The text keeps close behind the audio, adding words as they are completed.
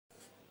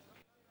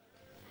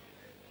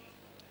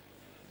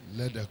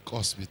Let the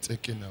curse be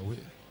taken away.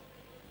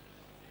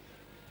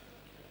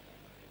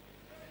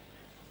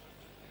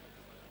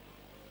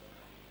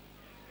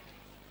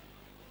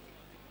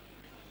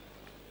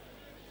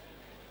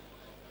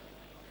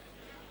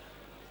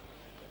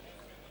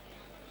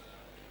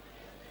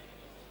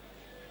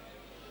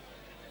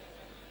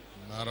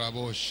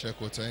 Narabo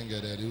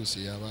shekotenge de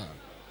rusiyama.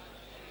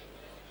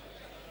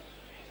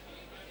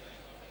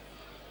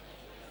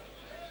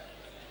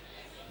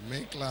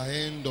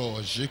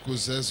 Meklaendo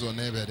jikuzezo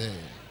nebede.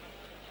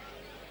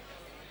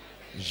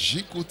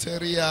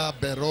 Jikuteria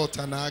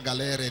berota na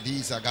galere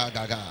diza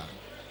gagaga.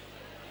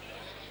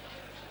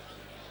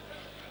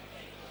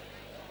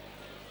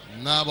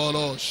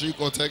 Nabolo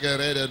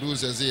shikotegere de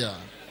duzezia.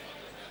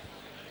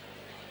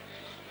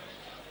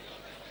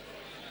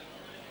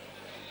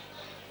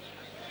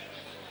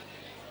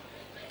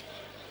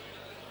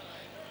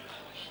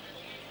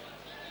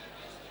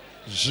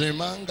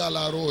 Jemanga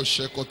la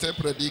roche kote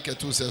predike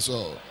tout ce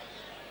soir.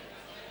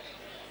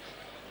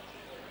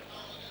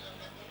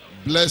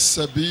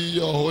 Blessed be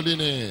your holy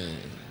name.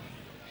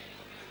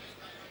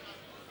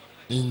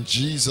 In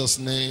Jesus'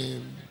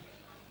 name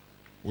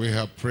we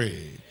have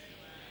prayed.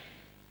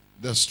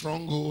 The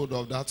stronghold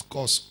of that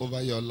curse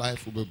over your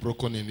life will be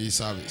broken in this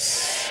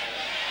service.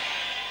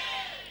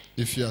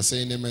 If you are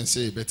saying amen,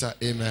 say better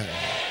amen.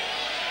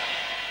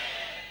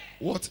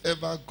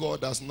 Whatever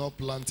God has not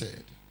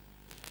planted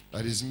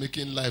that is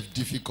making life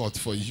difficult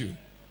for you,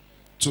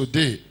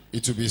 today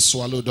it will be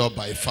swallowed up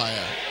by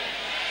fire.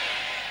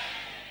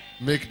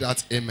 Make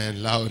that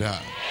amen louder.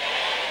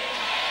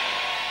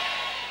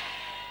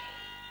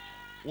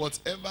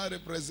 Whatever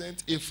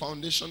represents a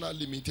foundational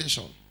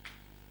limitation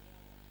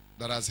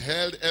that has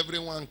held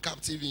everyone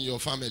captive in your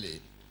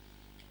family,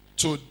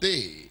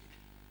 today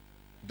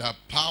the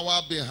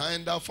power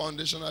behind that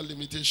foundational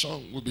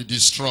limitation will be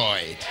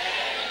destroyed.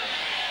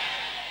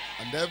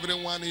 And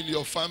everyone in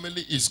your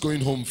family is going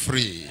home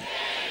free.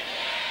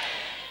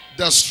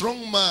 The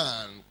strong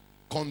man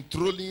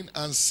controlling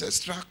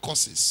ancestral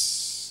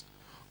causes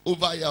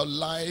over your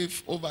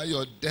life, over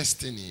your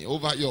destiny,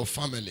 over your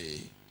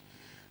family,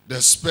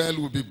 the spell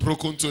will be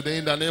broken today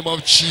in the name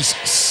of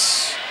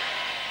Jesus.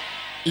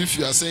 If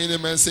you are saying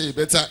amen, say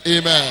better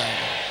amen.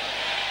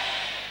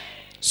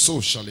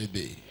 So shall it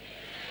be.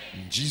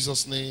 In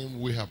Jesus' name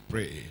we have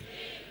prayed.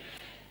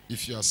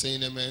 If you are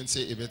saying amen,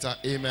 say a better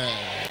amen.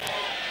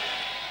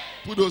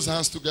 Put those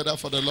hands together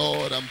for the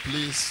Lord and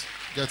please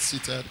get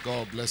seated.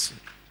 God bless you.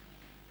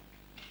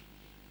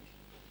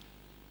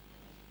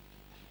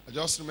 I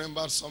just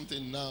remembered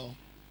something now.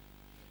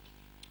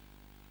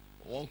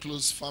 One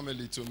close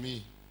family to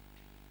me.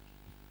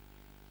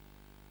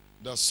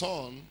 The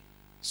son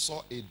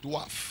saw a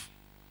dwarf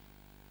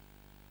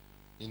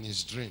in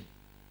his dream.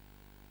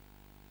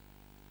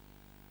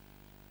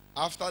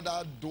 After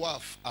that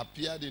dwarf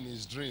appeared in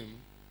his dream,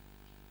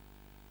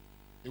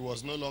 he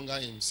was no longer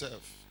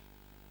himself.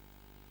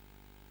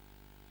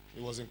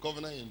 He was in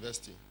Covenant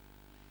University.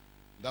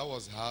 That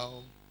was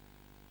how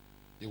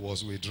he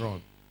was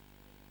withdrawn.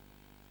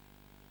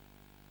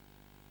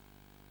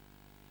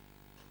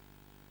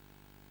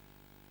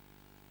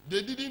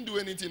 They didn't do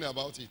anything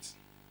about it.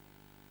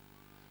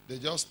 They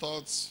just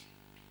thought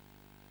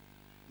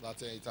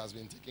that it has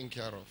been taken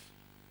care of.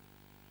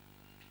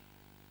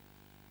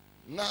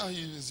 Now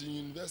he is in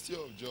University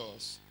of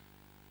Jos.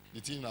 The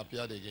thing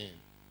appeared again.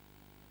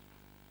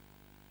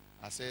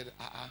 I said,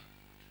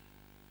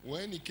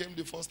 when he came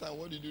the first time,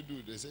 what did you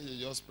do? They said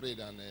you just prayed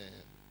and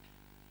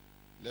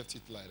left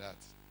it like that.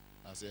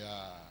 I said,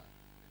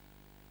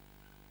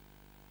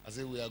 I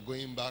said, we are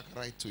going back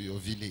right to your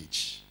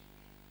village,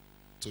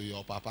 to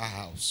your papa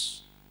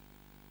house.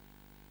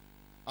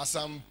 As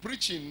I'm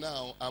preaching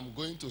now, I'm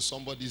going to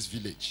somebody's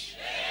village.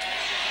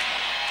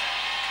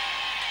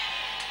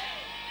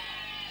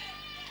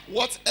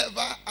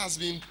 Whatever has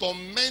been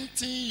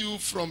tormenting you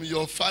from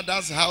your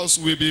father's house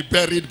will be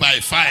buried by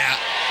fire.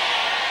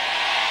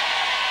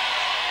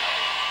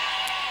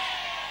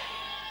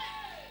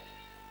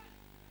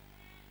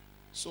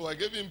 So I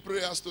gave him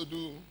prayers to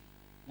do,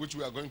 which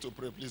we are going to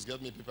pray. Please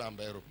get me paper and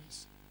Bible,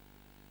 please.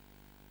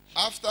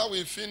 After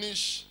we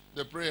finish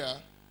the prayer,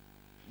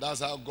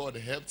 that's how God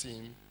helped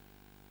him.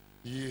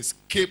 He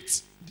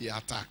escaped the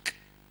attack.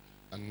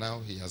 And now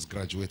he has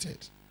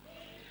graduated.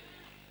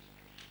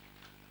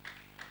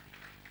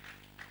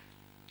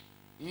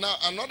 Now,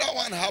 another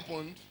one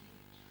happened.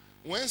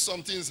 When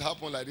some things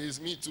happen like this,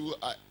 me too,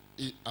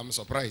 I'm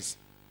surprised.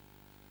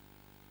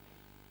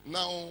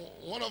 Now,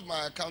 one of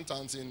my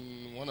accountants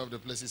in one of the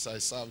places I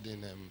served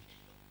in,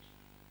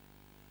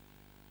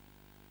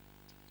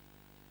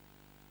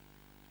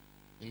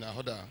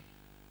 Ahoda,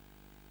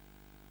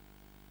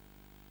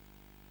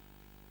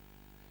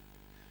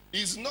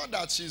 it's not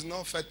that she's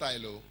not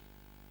fertile, oh.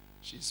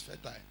 She's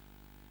fertile.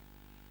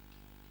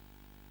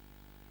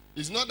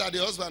 It's not that the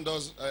husband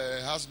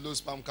has low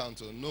sperm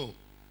count. Oh. No,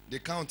 the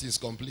count is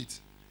complete.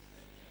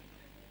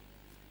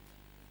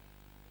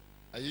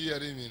 Are you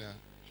hearing me now?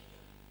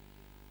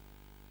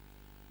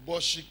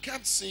 But she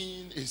kept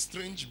seeing a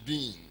strange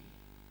being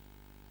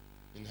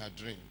in her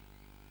dream.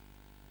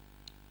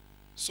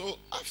 So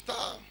after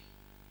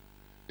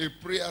a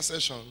prayer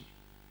session,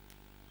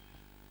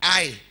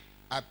 I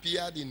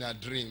appeared in a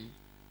dream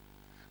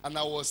and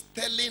I was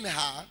telling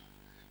her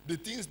the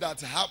things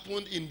that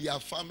happened in their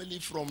family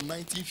from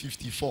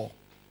 1954.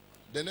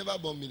 They never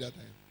born me that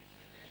time.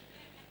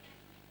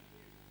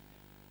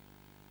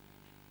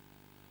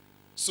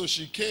 So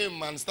she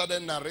came and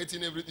started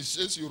narrating everything.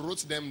 She says, you wrote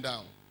them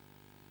down.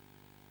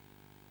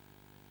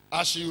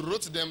 As she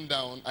wrote them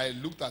down, I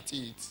looked at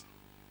it.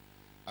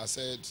 I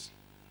said,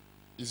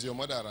 is your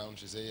mother around?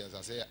 She said, yes.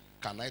 I said,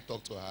 can I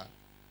talk to her?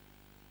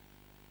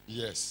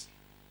 Yes.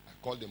 I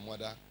called the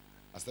mother.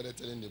 I started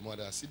telling the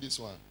mother, see this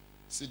one,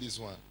 see this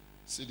one,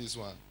 see this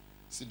one,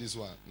 see this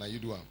one. Now you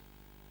do one.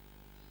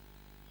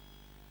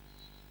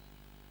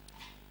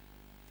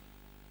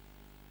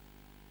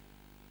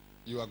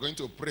 You are going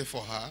to pray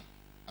for her,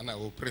 and I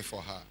will pray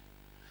for her.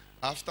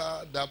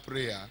 After that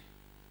prayer,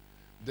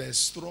 the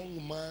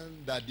strong man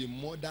that the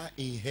mother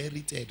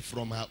inherited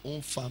from her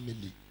own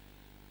family,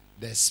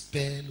 the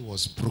spell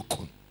was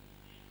broken.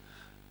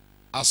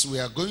 As we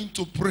are going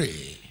to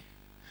pray,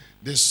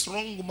 the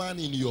strong man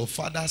in your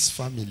father's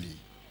family,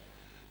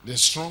 the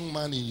strong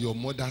man in your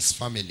mother's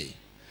family,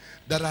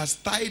 that has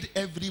tied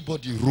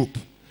everybody rope,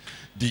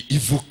 the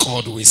evil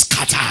cord will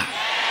scatter.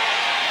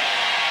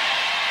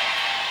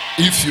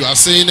 If you are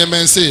saying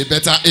amen, say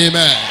better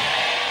amen.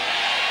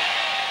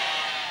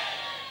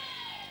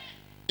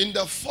 In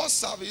the first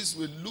service,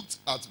 we looked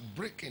at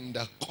breaking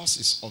the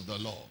curses of the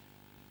law.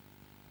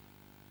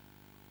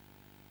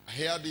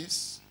 Hear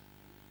this.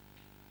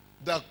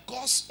 The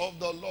curse of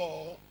the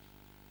law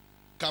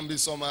can be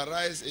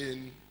summarized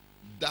in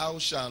thou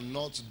shalt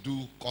not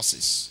do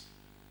curses.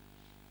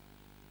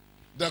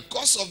 The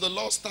curse of the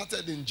law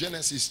started in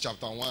Genesis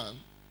chapter 1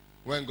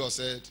 when God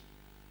said,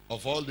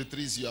 of all the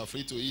trees you are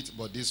free to eat,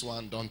 but this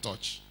one don't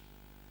touch.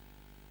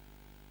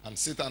 And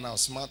Satan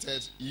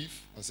outsmarted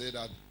Eve and said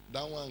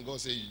that one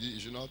God said you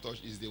should not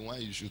touch is the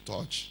one you should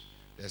touch.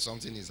 There's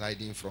something is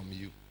hiding from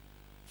you.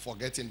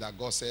 Forgetting that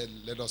God said,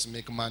 let us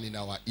make man in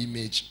our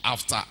image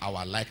after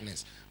our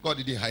likeness. God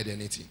didn't hide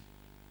anything.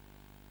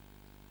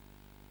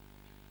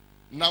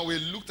 Now we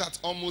looked at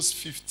almost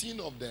 15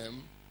 of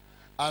them,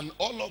 and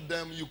all of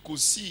them you could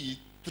see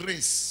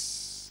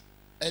trace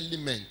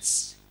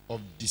elements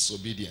of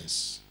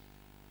disobedience.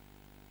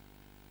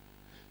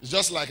 It's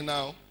just like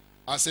now,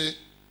 I say,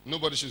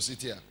 nobody should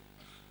sit here.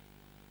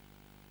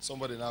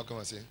 Somebody now come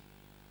and say,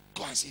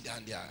 go and sit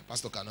down there,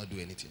 pastor cannot do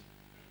anything.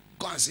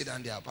 Go and sit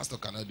down there, pastor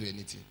cannot do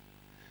anything.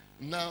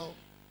 Now,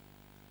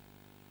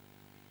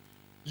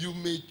 you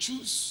may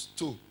choose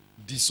to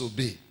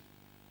disobey,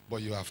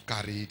 but you have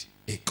carried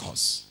a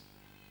curse.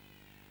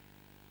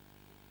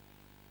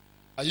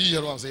 Are you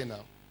hearing what I'm saying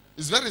now?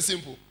 It's very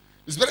simple.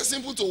 It's very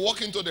simple to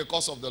walk into the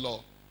curse of the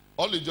law.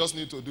 All you just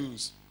need to do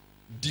is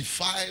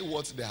defy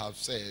what they have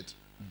said,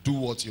 do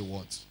what you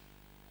want.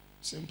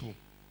 Simple.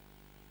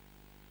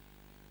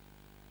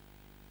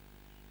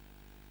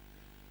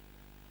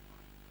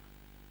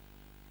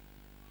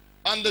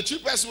 And the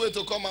cheapest way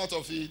to come out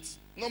of it,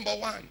 number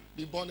one,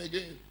 be born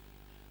again.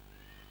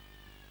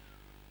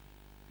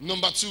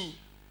 Number two,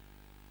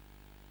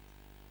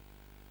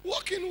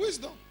 walk in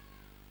wisdom.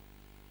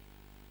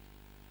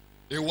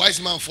 A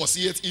wise man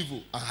foreseeth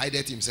evil and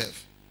hideth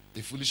himself.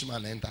 A foolish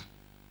man enter.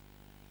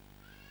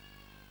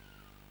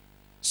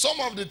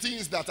 Some of the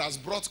things that has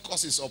brought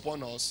curses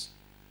upon us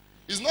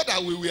is not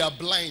that we were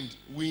blind.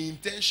 We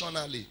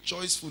intentionally,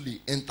 choicefully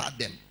entered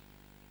them.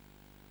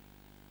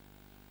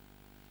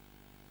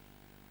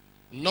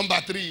 Number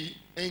three,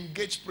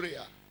 engage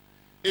prayer.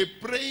 A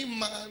praying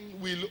man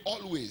will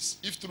always,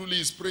 if truly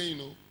is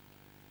praying,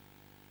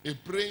 a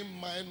praying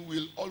man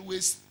will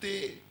always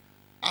stay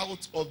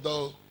out of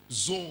the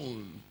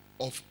zone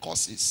of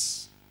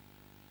curses.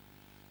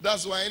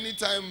 That's why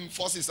anytime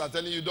forces are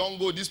telling you, don't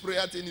go, this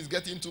prayer thing is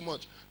getting too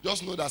much,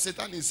 just know that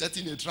Satan is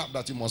setting a trap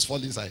that you must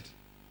fall inside.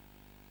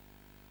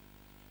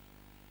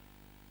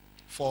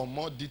 For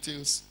more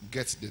details,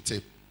 get the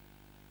tape.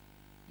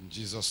 In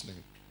Jesus'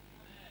 name.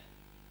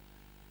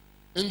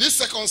 In this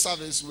second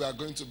service, we are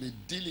going to be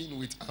dealing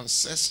with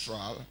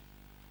ancestral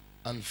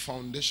and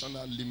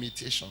foundational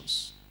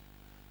limitations.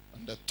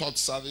 And the third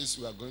service,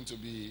 we are going to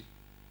be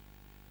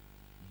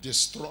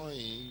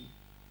destroying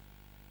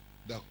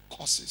the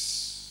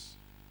causes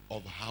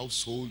of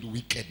household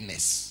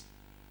wickedness.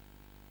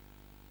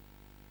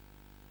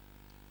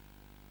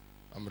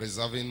 I'm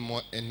reserving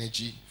more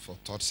energy for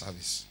third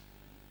service,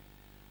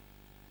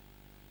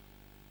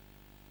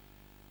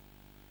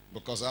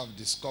 because I've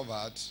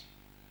discovered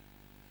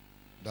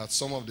that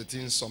some of the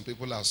things some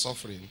people are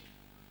suffering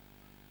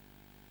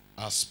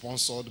are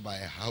sponsored by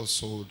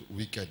household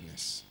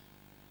wickedness.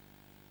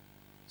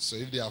 So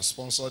if they have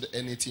sponsored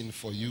anything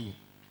for you,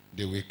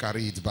 they will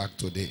carry it back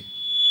today.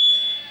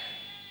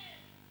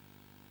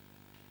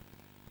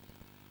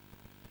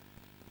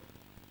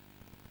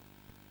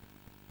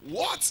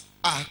 What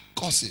are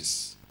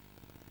causes?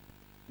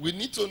 We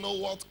need to know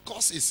what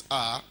causes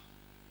are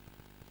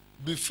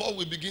before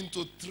we begin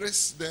to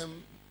trace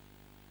them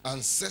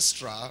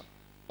ancestral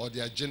or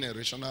their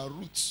generational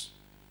roots.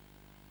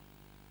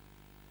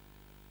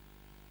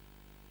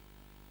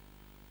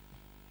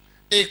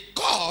 A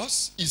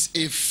curse is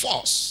a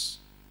force,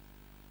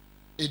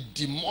 a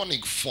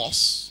demonic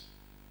force,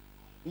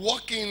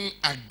 working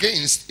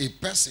against a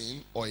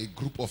person or a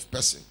group of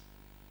persons.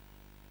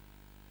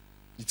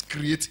 It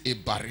creates a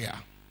barrier.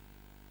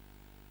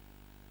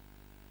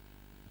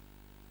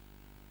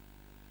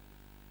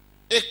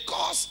 A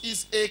curse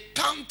is a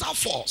counter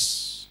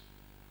force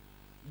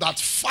that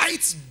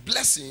fights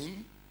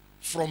blessing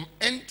from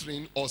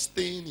entering or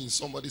staying in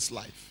somebody's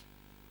life.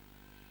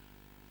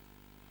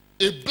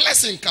 A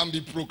blessing can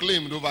be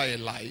proclaimed over a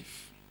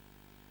life,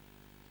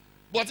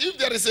 but if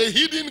there is a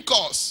hidden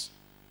curse,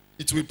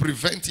 it will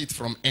prevent it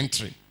from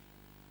entering.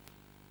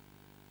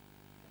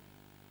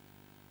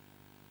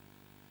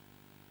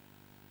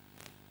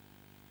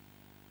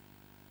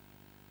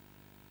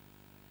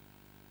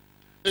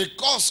 A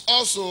curse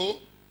also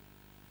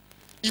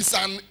is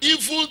an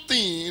evil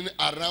thing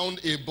around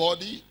a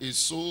body, a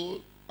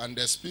soul, and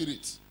a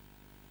spirit.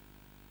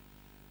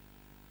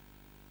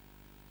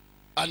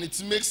 And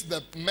it makes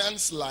the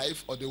man's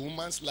life or the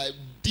woman's life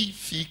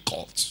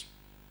difficult.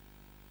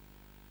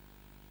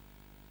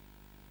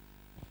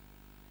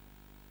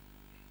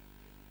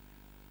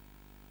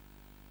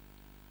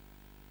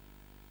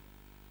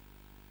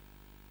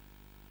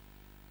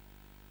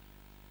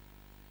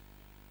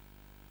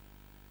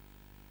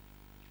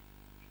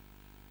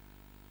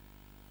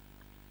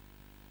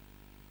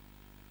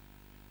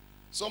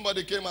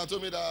 Somebody came and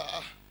told me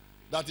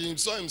that he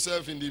saw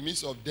himself in the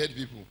midst of dead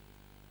people.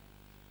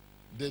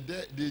 The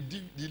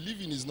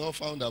living is not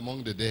found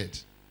among the dead.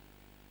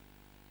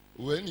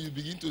 When you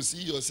begin to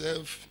see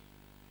yourself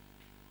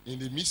in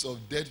the midst of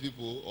dead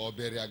people or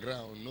burial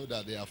ground, know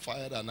that they have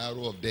fired an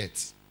arrow of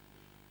death.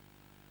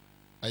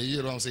 Are you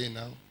hearing what I'm saying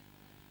now?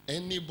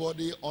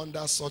 Anybody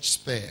under such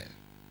spell,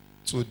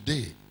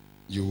 today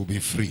you will be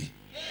free.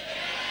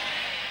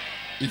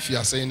 If you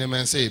are saying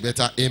amen, say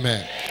better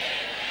amen.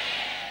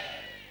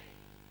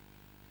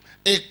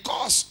 A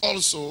curse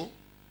also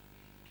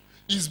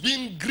is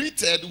being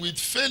greeted with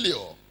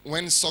failure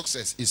when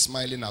success is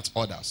smiling at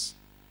others.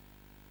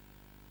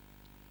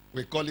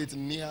 We call it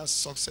near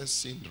success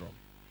syndrome.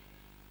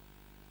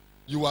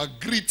 You are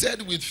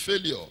greeted with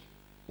failure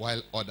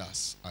while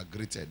others are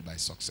greeted by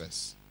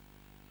success.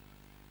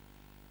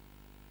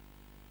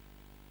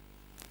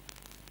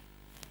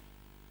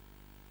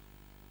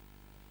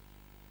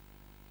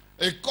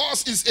 A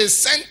curse is a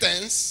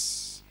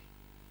sentence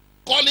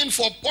calling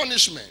for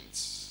punishment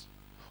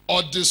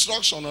or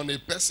destruction on a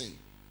person.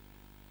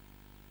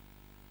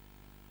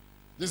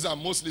 These are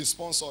mostly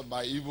sponsored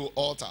by evil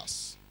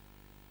altars.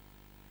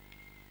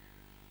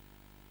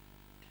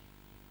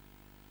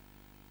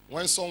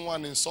 When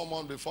someone is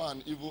summoned before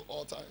an evil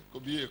altar, it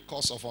could be a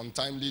cause of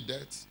untimely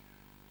death,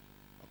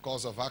 a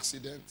cause of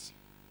accident.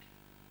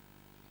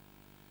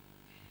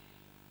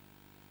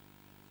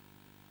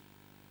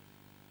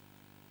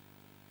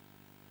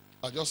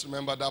 I just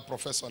remember that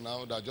professor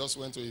now that just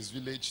went to his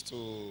village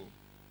to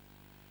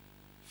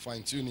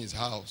fine-tune his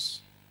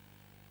house.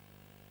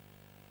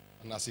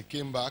 And as he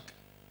came back,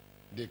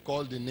 they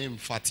called the name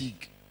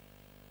fatigue.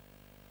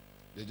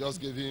 They just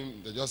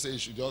said he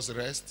should just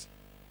rest.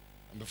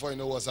 And before you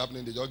know what's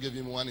happening, they just gave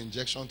him one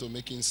injection to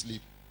make him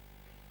sleep.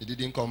 He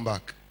didn't come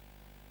back.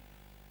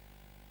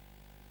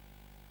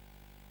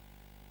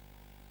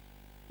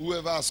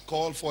 Whoever has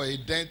called for a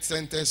death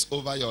sentence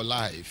over your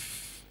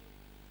life,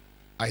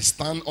 I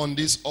stand on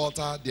this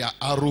altar, their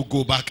arrow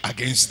go back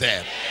against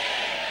them.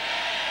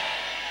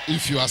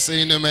 If you are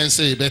saying amen,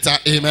 say better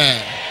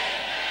amen.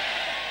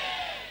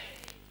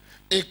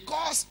 A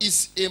curse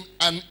is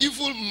an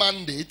evil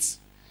mandate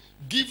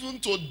given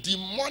to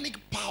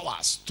demonic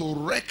powers to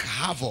wreak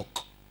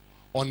havoc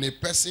on a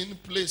person,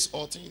 place,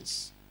 or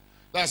things.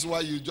 That's why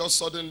you just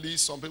suddenly,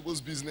 some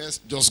people's business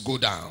just go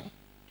down.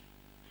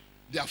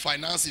 Their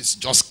finances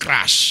just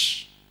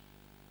crash.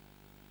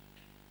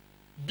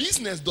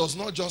 Business does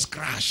not just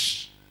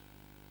crash.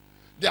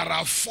 There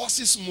are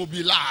forces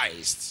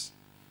mobilized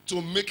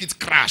to make it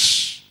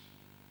crash.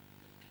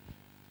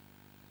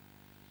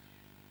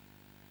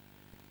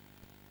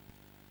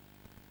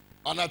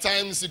 And at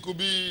times it could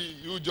be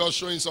you just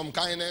showing some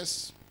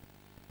kindness,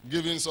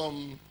 giving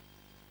some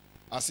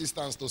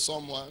assistance to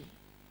someone,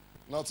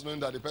 not knowing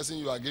that the person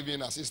you are giving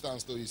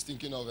assistance to is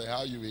thinking of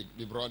how you will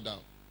be brought down.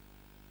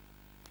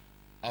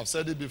 I've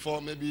said it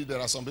before, maybe there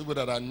are some people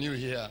that are new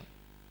here.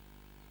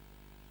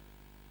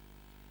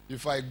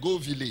 If I go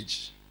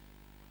village,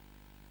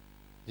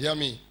 hear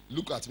me,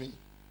 look at me.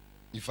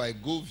 If I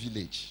go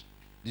village,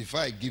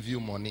 before I give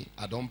you money,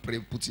 I don't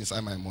put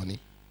inside my money.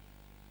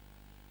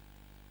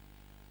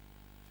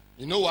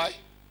 You know why?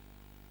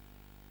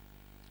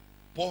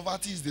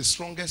 Poverty is the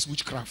strongest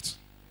witchcraft.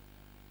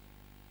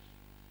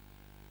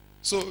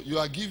 So you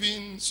are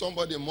giving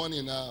somebody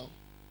money now.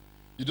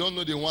 You don't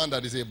know the one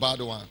that is a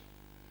bad one.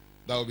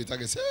 That will be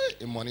talking, say,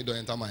 hey, money don't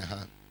enter my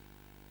hand.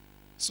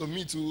 So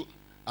me too,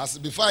 as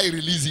before I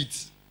release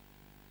it,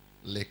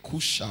 le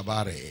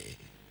kushabare.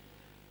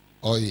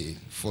 Oye,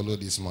 follow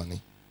this money.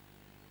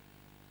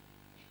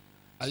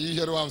 Are you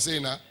hearing what I'm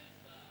saying now?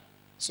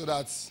 So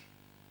that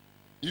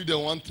if they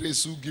want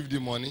trace who give the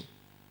money,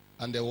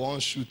 and they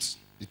won't shoot,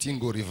 the thing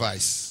go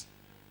revise.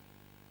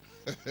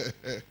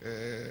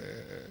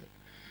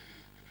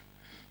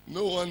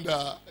 No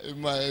wonder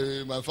in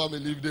my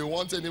family, if they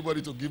want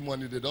anybody to give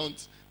money, they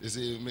don't. They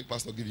say, make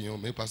pastor give you,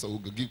 make pastor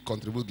give,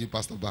 contribute, give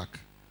pastor back.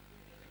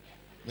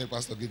 Make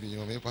pastor give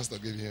you, make pastor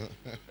give you.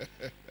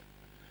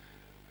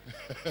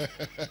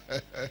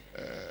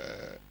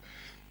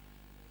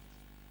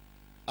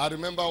 I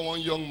remember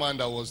one young man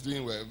that was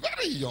doing well,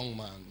 very young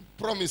man,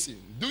 promising,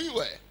 doing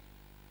well.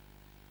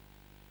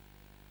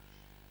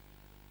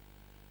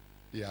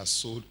 He has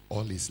sold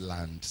all his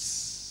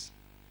lands.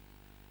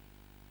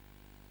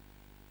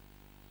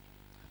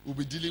 We'll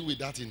be dealing with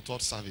that in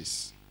third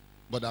service.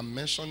 But I'm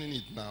mentioning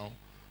it now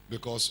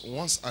because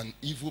once an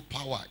evil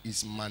power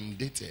is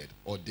mandated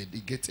or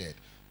delegated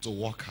to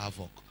work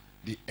havoc,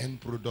 the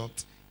end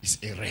product is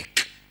a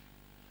wreck.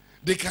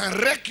 They can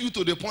wreck you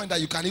to the point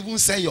that you can even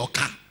sell your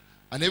car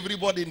and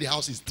everybody in the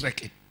house is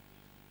trekking.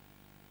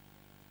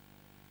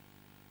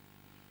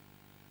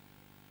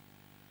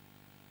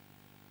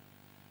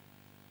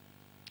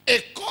 A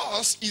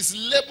cause is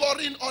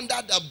laboring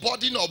under the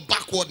burden of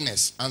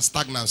backwardness and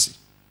stagnancy.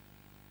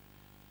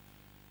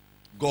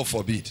 God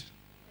forbid.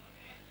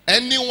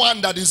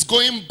 Anyone that is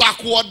going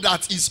backward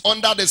that is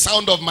under the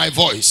sound of my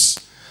voice,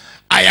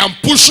 I am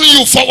pushing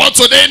you forward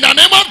today in the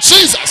name of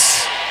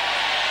Jesus.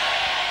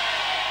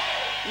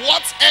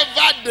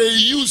 Whatever they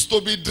used to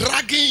be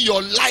dragging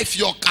your life,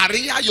 your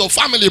career, your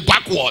family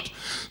backward,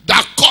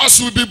 that cause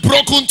will be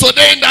broken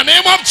today in the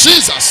name of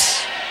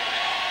Jesus.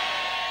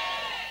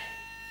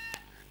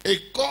 A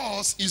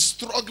cause is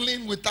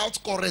struggling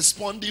without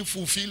corresponding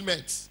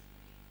fulfillment.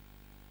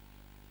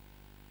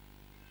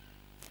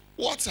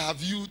 What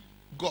have you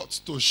got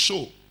to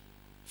show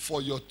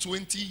for your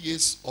 20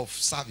 years of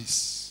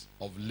service,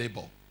 of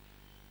labor?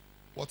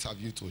 What have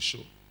you to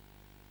show?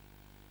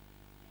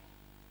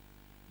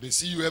 They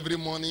see you every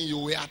morning, you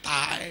wear a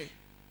tie,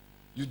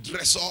 you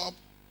dress up,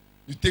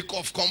 you take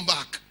off, come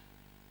back.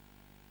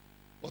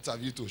 What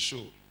have you to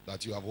show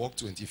that you have worked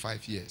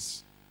 25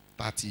 years,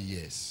 30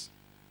 years?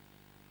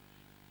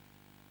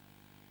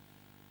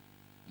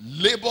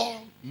 Labor,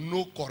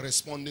 no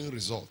corresponding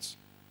result.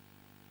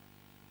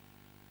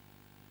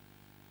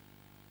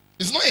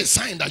 It's not a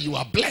sign that you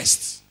are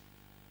blessed.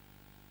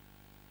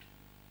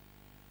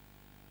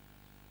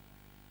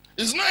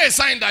 It's not a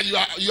sign that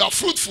you are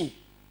fruitful.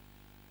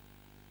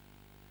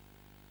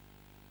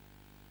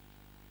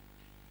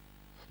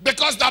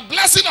 Because the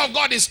blessing of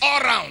God is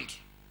all around.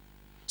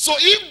 So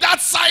if that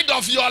side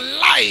of your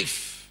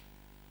life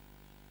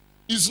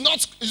is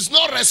not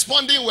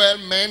responding well,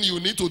 man, you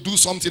need to do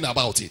something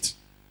about it.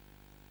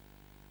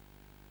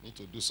 You need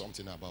to do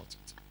something about it.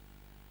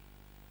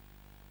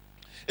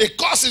 A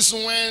cause is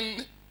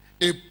when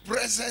your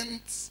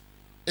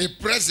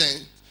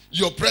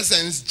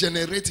presence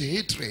generates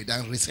hatred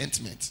and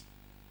resentment.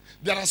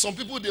 There are some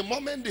people, the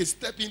moment they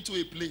step into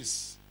a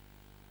place,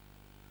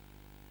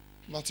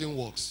 nothing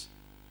works.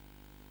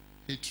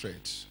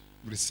 Hatred,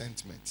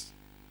 resentment.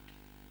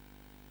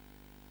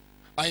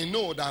 I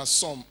know that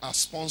some are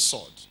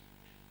sponsored.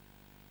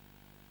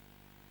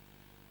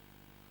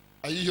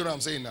 Are you hearing what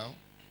I'm saying now?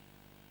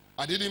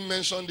 I didn't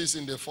mention this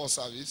in the first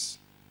service.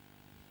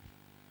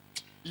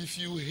 If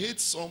you hate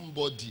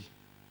somebody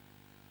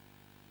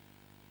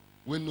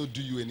when no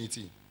do you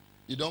anything,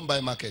 you don't buy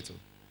market.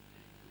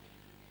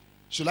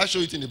 Should I show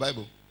it in the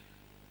Bible?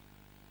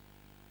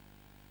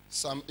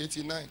 Psalm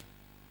 89.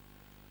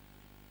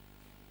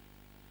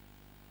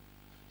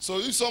 So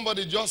if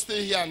somebody just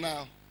stay here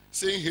now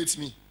saying hate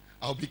me,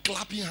 I'll be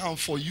clapping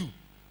hands for you.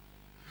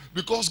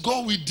 Because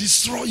God will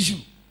destroy you.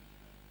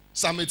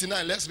 Psalm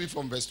 89, let's read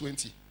from verse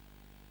 20.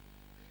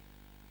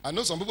 I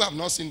know some people have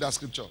not seen that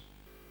scripture.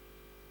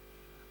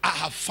 I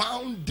have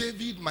found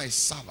David my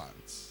servant.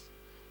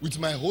 With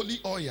my holy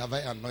oil have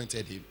I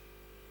anointed him.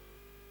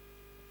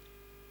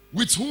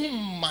 With whom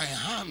my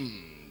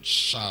hand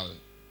shall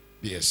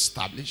be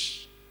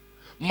established.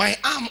 My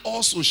arm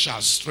also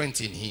shall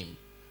strengthen him.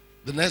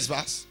 The next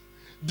verse.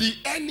 The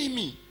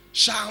enemy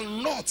shall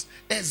not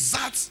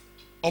exert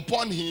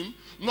upon him,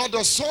 nor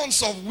the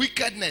sons of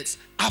wickedness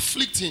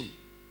afflict him.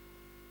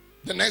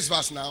 The next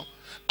verse now.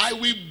 I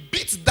will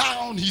beat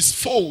down his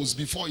foes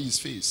before his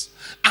face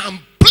and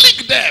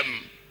plague them.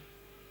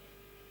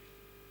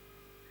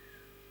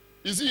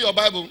 Is it your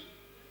Bible?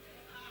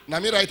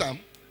 Nami write them.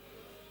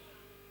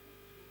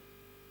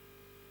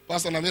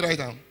 Pastor Nami write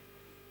them.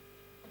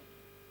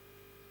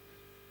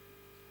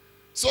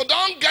 So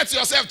don't get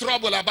yourself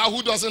trouble about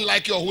who doesn't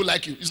like you or who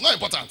like you. It's not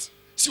important.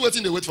 See what's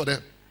in the wait for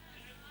them.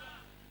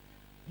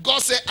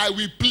 God said, I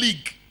will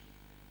plague.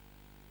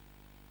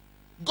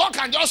 God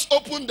can just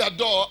open the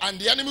door and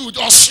the enemy will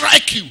just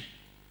strike you.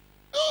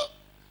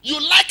 You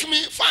like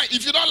me, fine.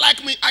 If you don't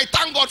like me, I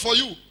thank God for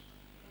you.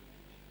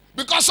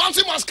 Because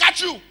something must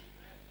catch you.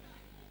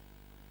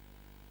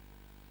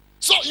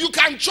 So you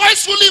can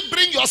choicefully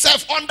bring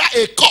yourself under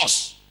a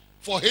curse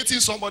for hating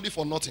somebody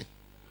for nothing.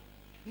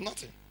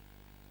 Nothing.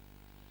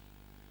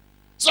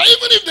 So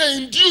even if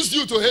they induce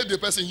you to hate the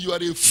person, you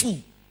are a fool.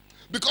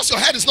 Because your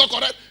head is not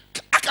correct.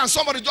 can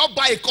somebody just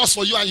buy a course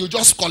for you and you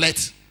just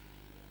collect?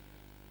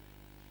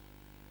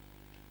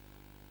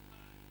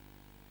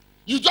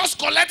 You just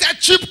collected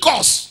cheap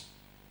course.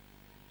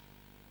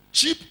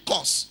 Cheap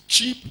course.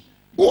 Cheap.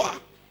 Boah.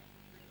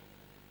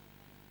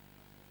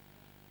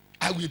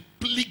 I will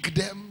plague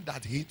them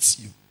that hates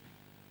you.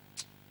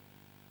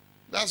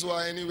 That's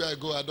why anywhere I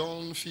go, I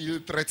don't feel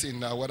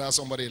threatened whether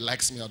somebody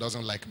likes me or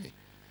doesn't like me.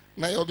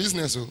 Now your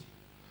business. Oh.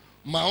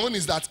 My own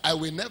is that I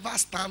will never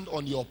stand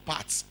on your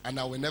path and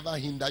I will never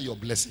hinder your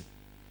blessing.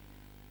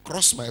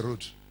 Cross my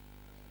road.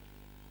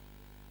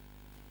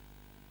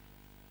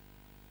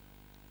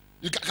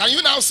 Can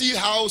you now see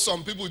how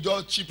some people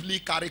just cheaply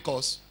carry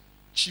course?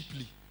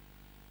 Cheaply.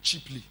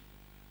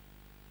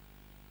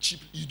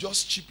 You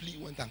just cheaply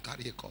went and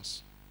carried a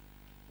course.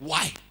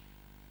 Why?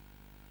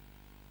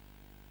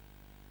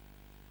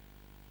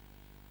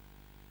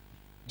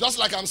 Just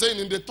like I'm saying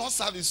in the third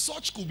service,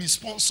 such could be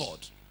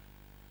sponsored.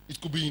 It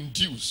could be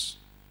induced.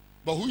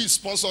 But who is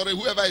sponsoring?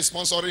 Whoever is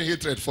sponsoring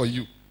hatred for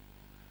you.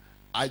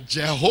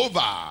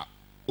 Jehovah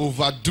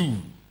overdo,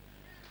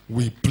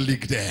 we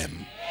plague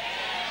them.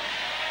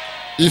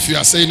 If you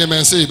are saying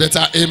amen, say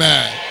better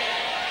amen.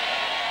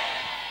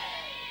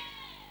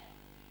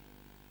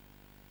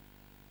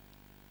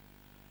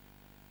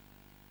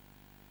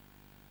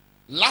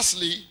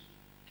 Lastly,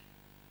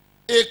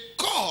 a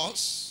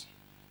cause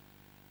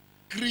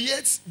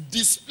creates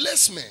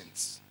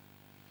displacement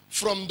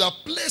from the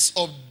place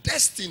of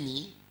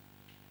destiny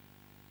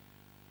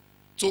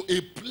to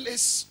a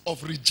place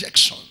of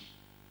rejection.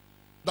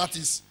 That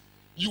is,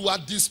 you are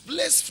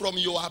displaced from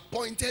your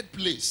appointed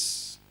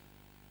place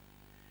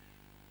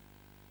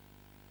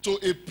to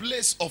a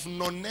place of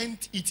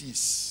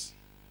non-entities.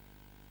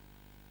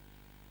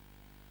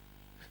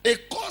 A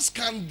cause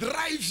can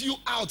drive you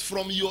out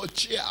from your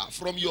chair,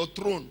 from your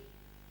throne.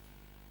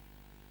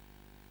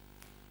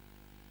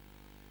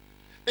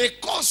 A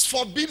cause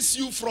forbids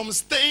you from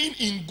staying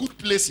in good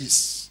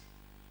places.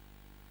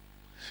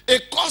 A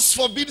cause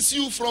forbids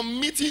you from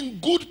meeting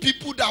good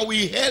people that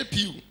will help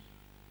you.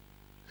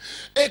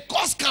 A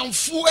cause can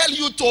fuel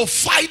you to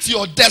fight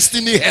your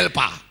destiny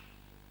helper.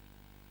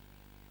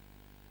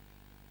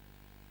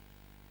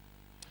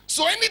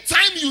 So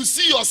anytime you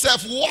see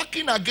yourself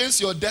walking against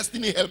your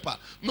destiny helper,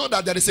 know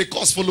that there is a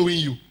cause following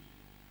you.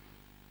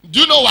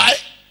 Do you know why?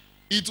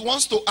 It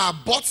wants to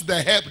abort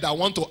the help that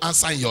want to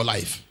answer in your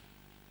life.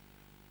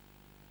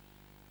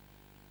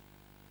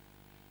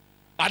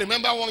 I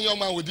remember one young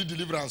man we did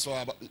deliverance for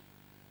about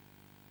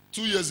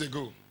 2 years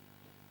ago.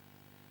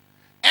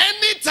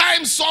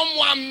 Anytime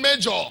someone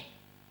major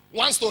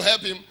wants to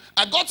help him,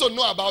 I got to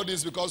know about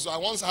this because I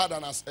once had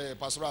a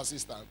pastoral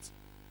assistant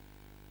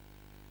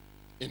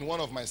in one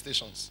of my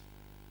stations.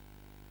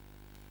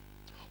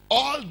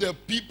 All the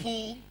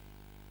people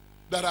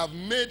that have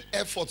made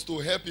efforts to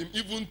help him,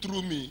 even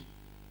through me,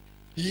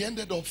 he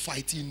ended up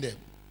fighting them.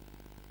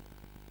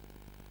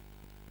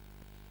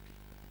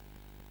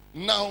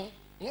 Now,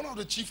 one of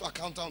the chief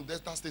accountants,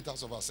 Delta State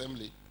House of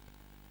Assembly,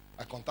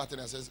 I contacted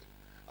him and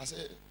I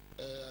said,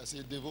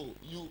 Devo,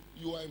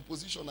 you are in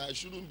position. I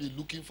shouldn't be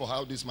looking for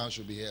how this man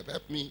should be helped.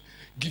 Help me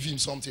give him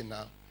something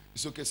now.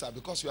 It's okay, sir,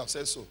 because you have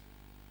said so.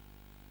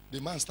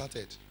 The man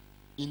started.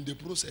 In the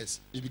process,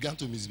 he began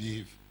to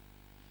misbehave.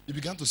 He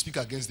began to speak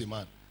against the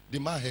man. The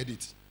man heard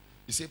it.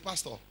 He said,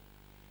 Pastor,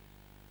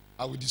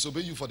 I will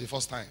disobey you for the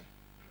first time.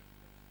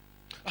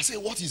 I said,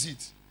 what is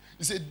it?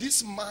 He said,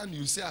 this man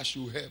you say I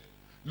should help.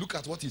 Look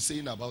at what he's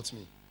saying about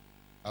me.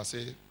 I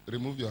said,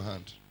 remove your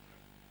hand.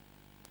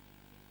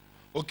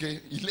 Okay,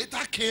 he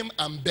later came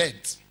and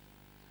begged.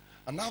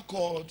 And now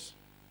called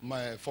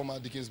my former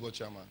Dickens Board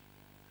chairman.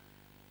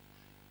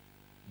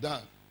 Dan,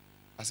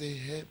 I said,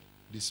 help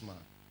this man.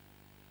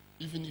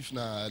 Even if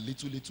na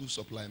little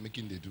supply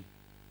making they do.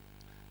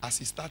 As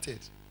he started,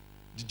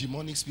 the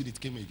demonic spirit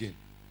came again.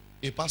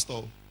 A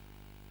pastor.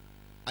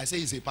 I say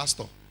he's a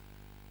pastor.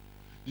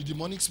 The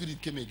demonic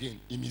spirit came again.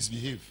 He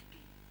misbehaved.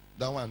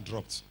 That one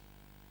dropped.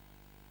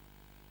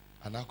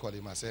 And I called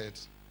him. I said,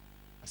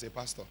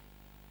 Pastor,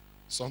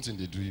 something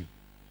they do you.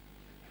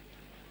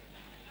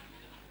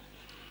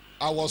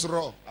 I was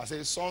raw. I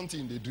said,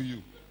 something they do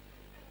you.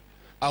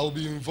 I will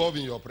be involved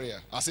in your prayer.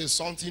 I said,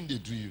 something they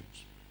do you.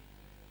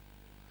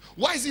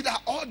 Why is it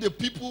that all the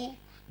people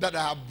that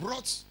are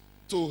brought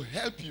to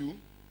help you,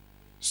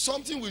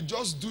 something will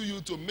just do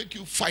you to make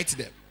you fight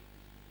them?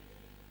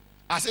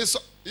 I said, so,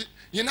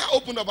 you now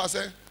open up and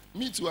say,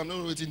 me too, I'm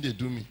not waiting, they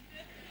do me.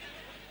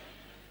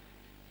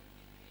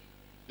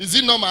 Is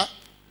it normal?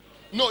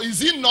 No,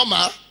 is it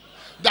normal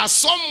that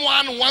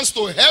someone wants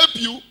to help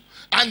you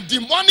and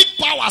demonic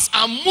powers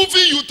are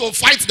moving you to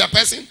fight the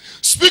person,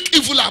 speak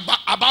evil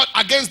about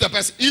against the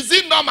person? Is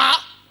it normal?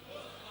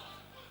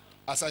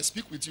 As I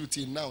speak with you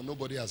till now,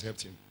 nobody has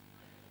helped him.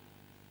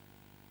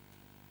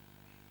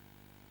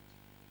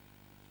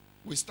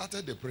 We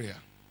started the prayer.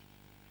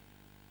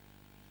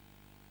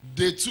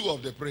 Day 2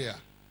 of the prayer,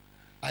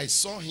 I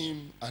saw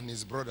him and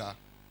his brother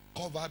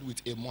covered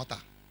with a mortar.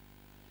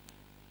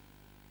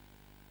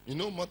 You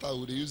know mortar,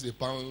 would they use a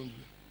pound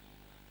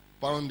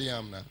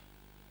yam now?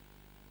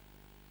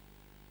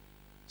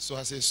 So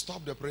I said,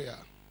 stop the prayer.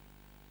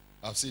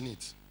 I've seen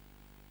it.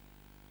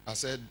 I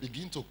said,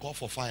 begin to call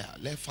for fire.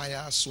 Let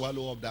fire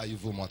swallow up that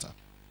evil mortar.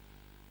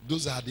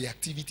 Those are the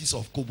activities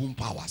of Kobun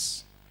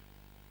powers.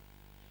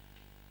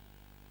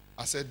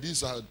 I said,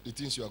 these are the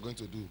things you are going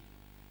to do.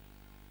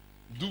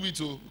 Do it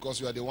too,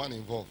 because you are the one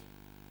involved.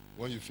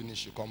 When you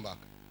finish, you come back.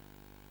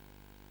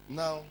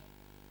 Now,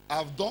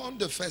 I've done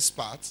the first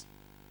part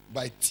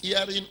by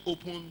tearing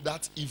open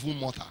that evil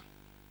mortar.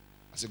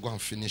 I said, go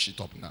and finish it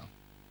up now.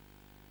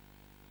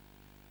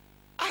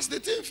 As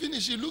the thing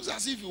finished, it looks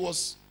as if it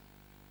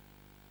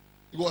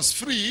was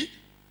free,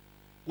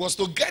 was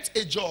to get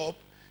a job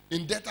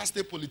in Delta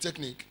State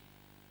Polytechnic.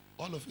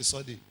 All of a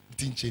sudden, it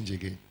didn't change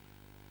again.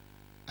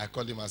 I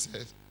called him and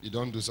said, you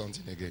don't do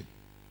something again.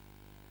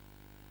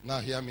 Now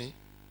hear me.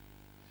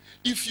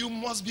 If you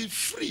must be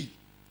free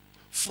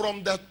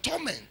from the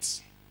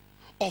torment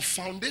of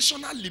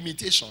foundational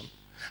limitation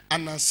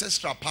and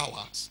ancestral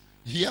powers,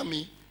 hear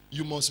me,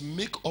 you must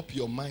make up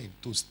your mind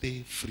to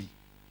stay free.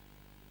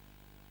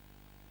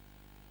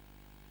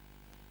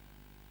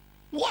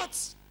 What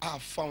are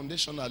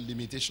foundational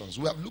limitations?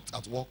 We have looked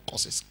at what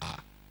causes are.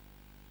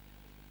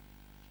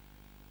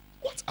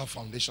 What are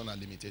foundational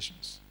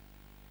limitations?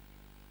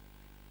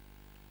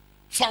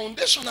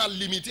 Foundational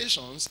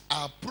limitations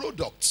are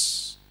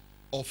products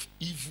of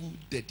evil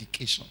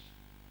dedication.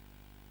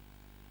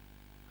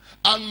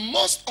 And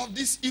most of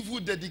these evil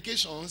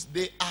dedications,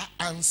 they are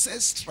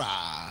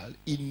ancestral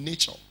in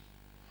nature.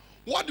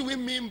 What do we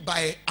mean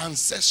by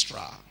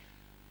ancestral?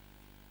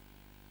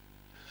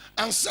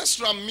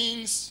 Ancestral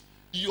means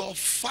your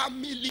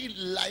family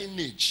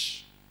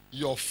lineage,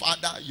 your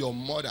father, your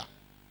mother,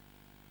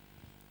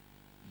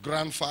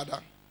 grandfather,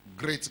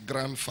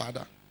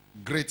 great-grandfather,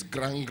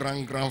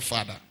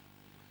 great-grand-grand-grandfather.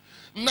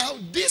 Now,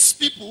 these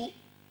people,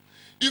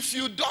 if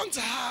you don't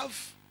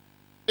have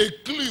a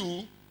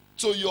clue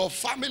to your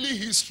family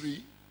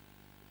history,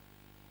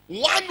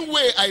 one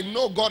way I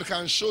know God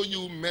can show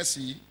you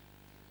mercy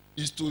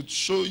is to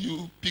show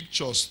you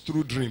pictures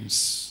through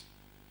dreams.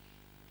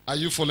 Are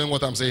you following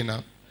what I'm saying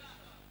now?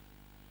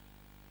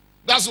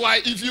 That's why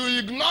if you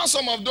ignore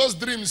some of those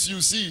dreams you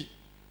see,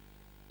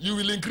 you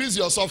will increase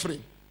your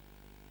suffering.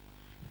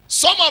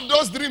 Some of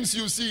those dreams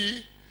you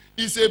see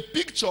is a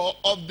picture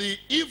of the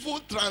evil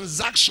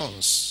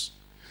transactions,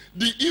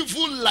 the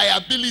evil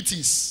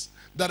liabilities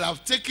that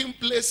have taken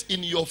place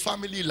in your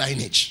family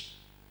lineage.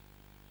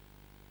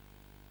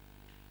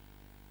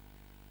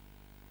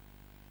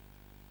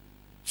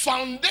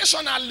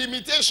 Foundational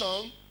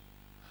limitation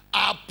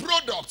are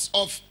products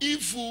of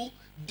evil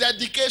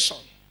dedication.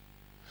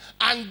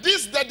 And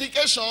this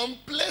dedication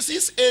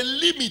places a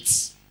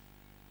limit.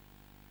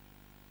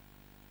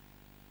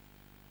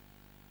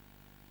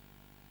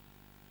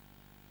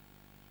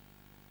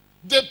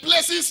 They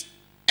places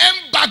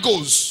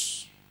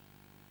embargoes.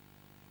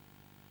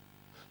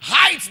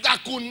 Heights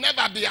that could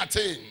never be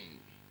attained.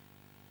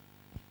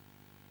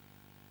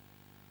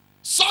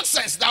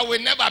 Success that will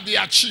never be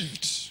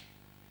achieved.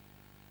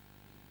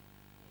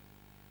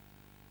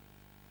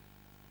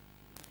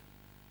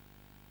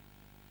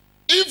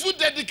 Evil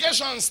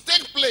dedications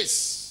take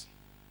place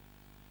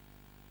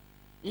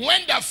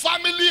when the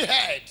family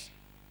head,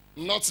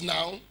 not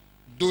now,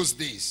 those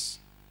days,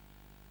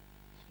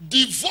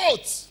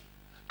 devote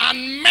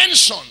and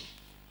mention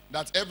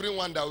that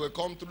everyone that will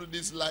come through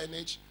this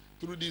lineage,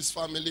 through this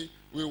family,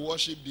 will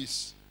worship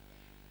this.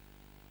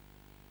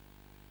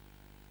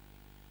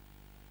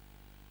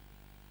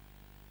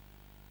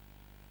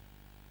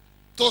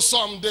 To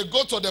some, they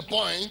go to the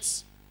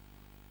point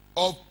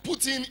of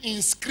putting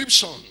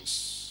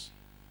inscriptions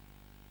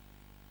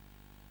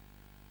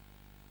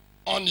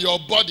on your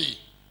body.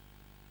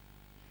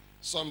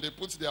 Some they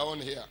put their own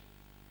here.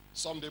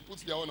 Some they put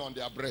their own on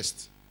their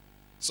breast.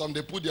 Some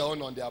they put their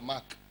own on their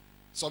mark.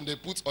 Some they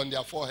put on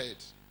their forehead.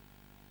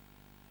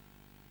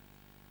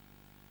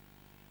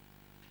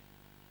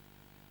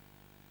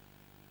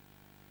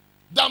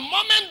 The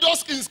moment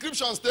those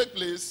inscriptions take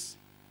place,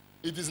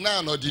 it is now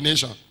an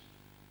ordination.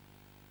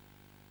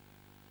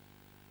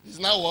 It's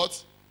now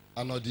what?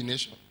 An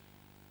ordination.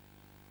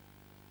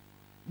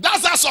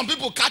 That's how some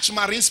people catch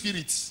marine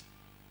spirits.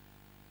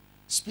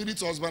 Spirit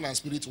husband and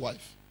spirit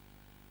wife.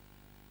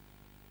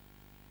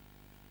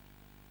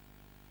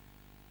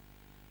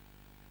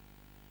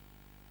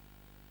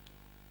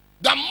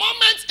 The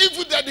moment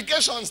evil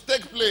dedications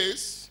take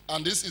place,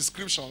 and this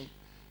inscription,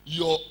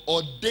 your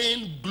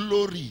ordained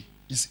glory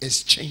is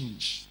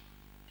exchanged.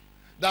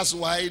 That's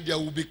why there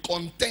will be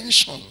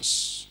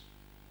contentions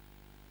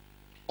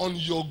on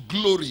your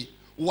glory.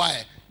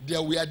 Why?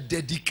 There were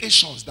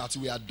dedications that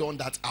were done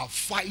that are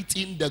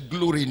fighting the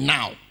glory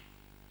now.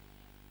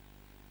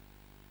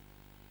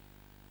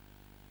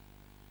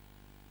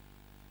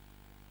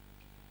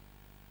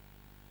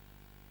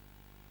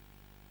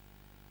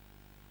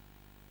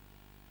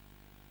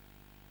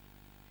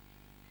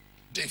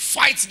 They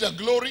fight the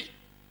glory.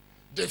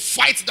 They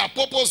fight the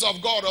purpose of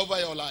God over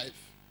your life.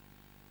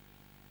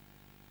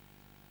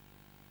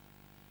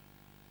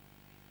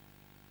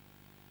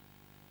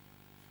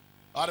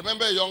 I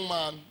remember a young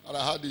man, and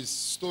I had this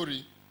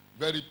story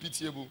Very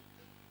pitiable.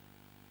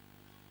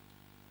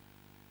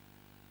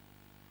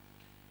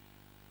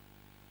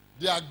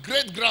 Their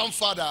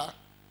great-grandfather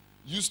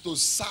used to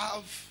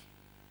serve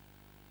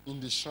in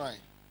the shrine.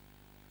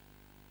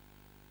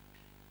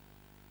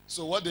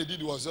 So what they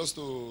did was just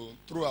to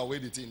throw away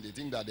the thing. They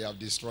think that they have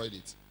destroyed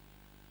it.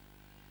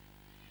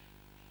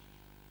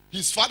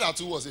 His father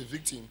too was a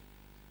victim.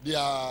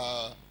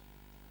 Their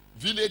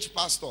village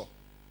pastor.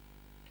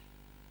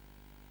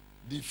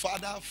 The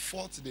father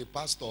fought the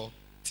pastor,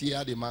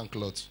 tear the man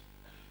cloth.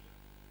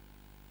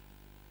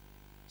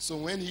 So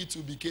when he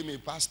too became a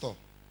pastor,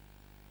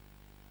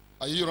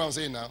 are you hearing what I'm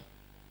saying now?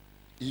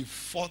 He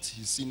fought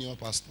his senior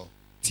pastor,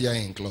 tear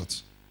him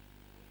cloth.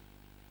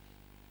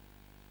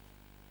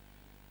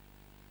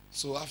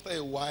 So after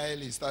a while,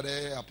 he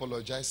started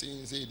apologizing.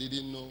 He said he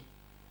didn't know.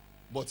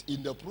 But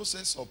in the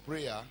process of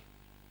prayer,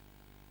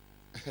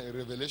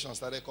 revelation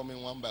started coming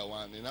one by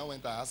one. He now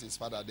went and asked his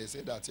father. They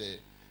said that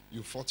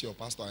you fought your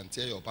pastor and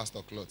tear your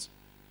pastor clothes.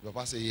 The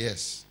pastor said,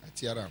 yes, I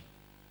tear him.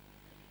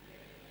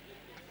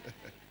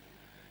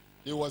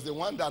 He was the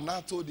one that now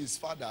told his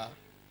father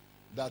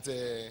that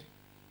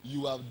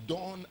you have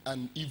done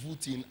an evil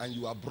thing and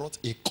you have brought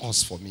a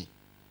curse for me.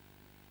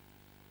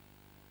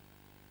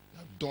 You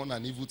have done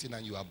an evil thing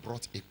and you have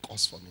brought a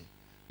curse for me.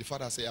 The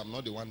father said, I'm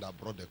not the one that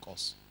brought the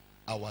curse.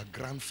 Our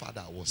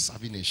grandfather was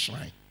serving a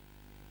shrine.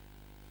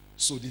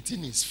 So the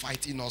thing is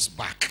fighting us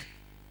back.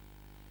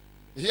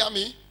 You hear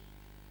me?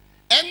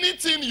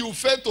 Anything you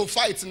fail to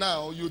fight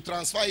now, you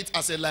transfer it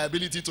as a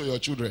liability to your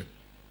children.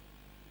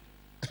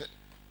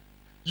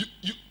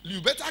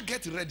 You better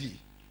get ready.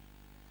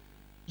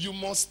 You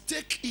must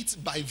take it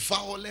by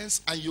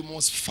violence and you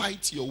must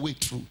fight your way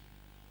through.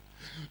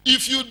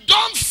 If you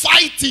don't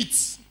fight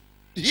it,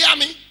 hear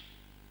me?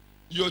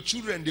 Your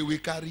children, they will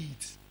carry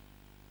it.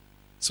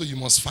 So you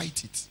must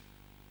fight it.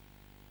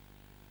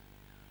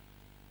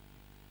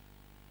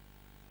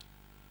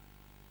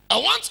 I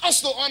want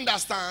us to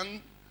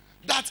understand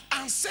that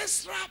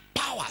ancestral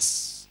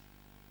powers,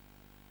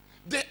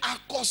 they are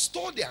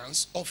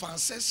custodians of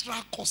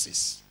ancestral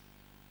causes.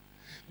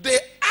 They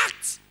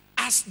act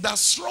as the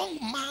strong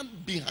man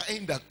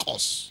behind the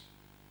cause.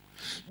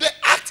 They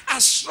act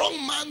as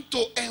strong man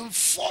to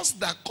enforce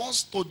the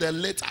cause to the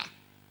letter.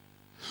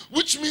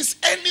 Which means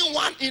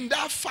anyone in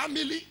that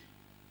family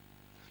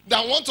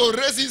that wants to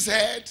raise his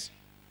head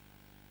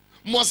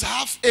must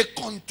have a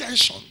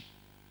contention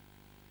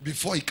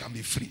before he can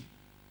be free.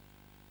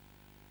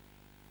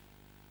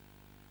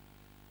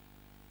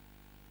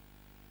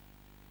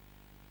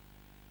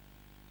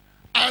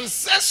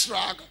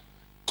 Ancestral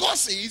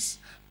causes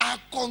are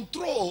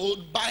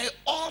controlled by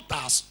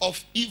altars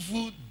of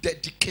evil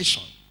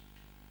dedication.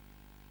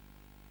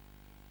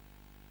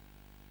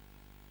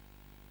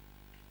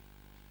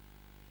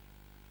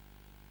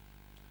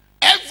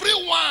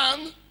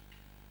 Everyone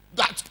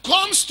that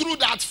comes through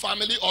that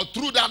family or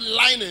through that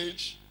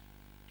lineage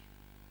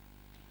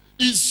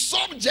is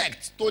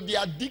subject to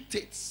their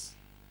dictates.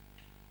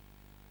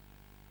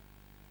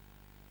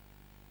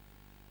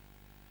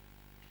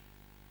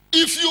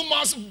 If you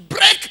must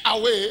break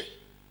away,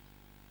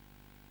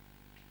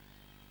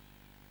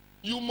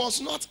 you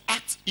must not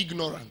act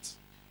ignorant.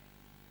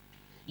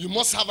 You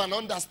must have an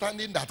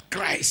understanding that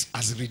Christ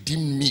has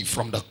redeemed me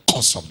from the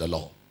curse of the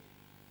law.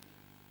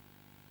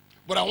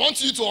 But I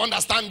want you to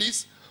understand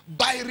this.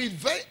 By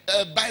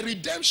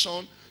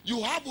redemption,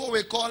 you have what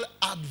we call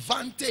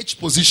advantage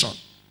position.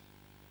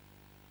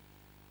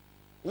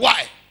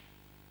 Why?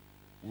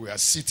 We are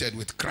seated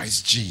with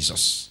Christ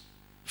Jesus,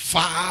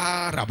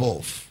 far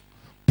above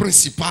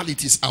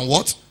principalities and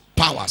what?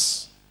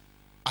 Powers.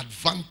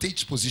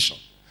 Advantage position.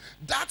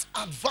 That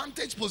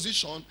advantage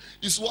position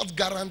is what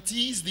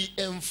guarantees the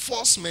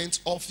enforcement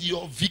of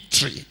your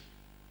victory.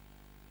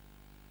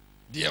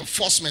 The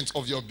enforcement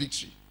of your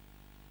victory.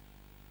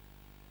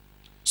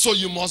 So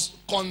you must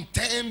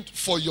contend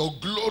for your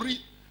glory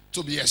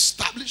to be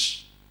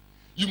established.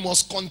 You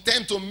must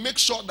contend to make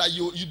sure that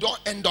you don't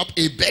end up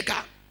a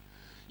beggar.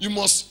 You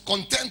must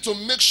contend to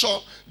make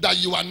sure that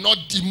you are not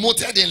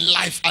demoted in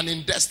life and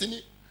in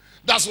destiny.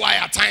 That's why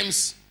at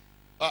times,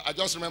 I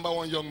just remember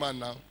one young man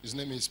now. His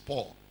name is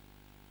Paul.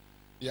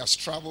 He has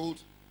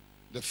traveled.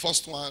 The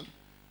first one,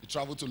 he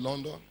traveled to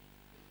London.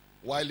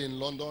 While in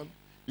London,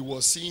 he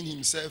was seeing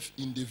himself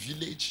in the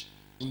village,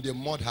 in the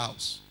mud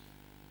house.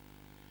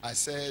 I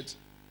said,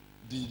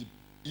 the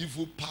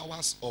evil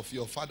powers of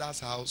your father's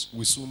house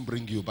will soon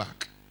bring you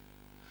back.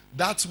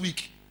 That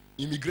week,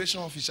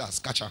 immigration officials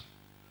catch him.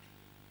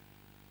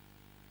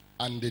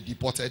 And they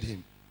deported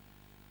him.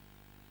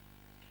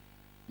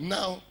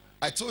 Now,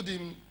 I told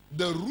him,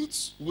 the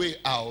root way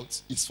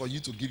out is for you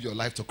to give your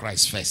life to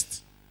Christ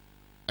first.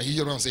 Are you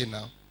hearing what I'm saying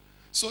now?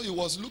 So he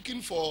was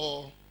looking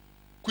for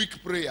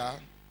quick prayer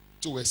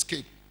to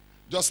escape.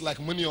 Just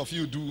like many of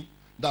you do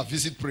that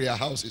visit prayer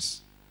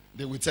houses.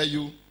 They will tell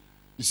you,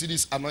 you see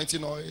this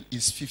anointing oil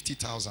is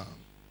 50,000.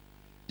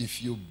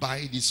 If you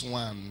buy this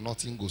one,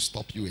 nothing will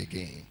stop you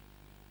again.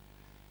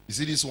 You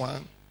see this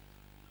one?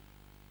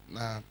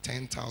 Nah,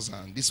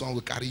 10,000. This one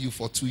will carry you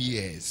for 2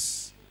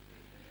 years.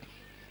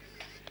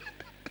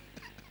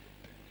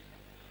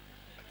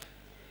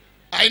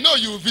 I know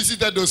you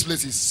visited those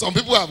places. Some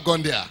people have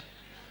gone there.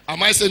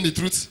 Am I saying the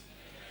truth?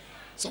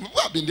 Some people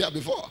have been there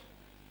before.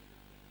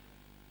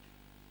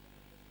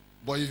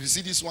 But if you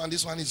see this one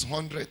is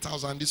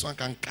 100,000. This one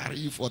can carry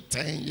you for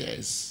 10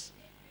 years.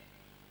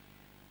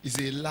 It's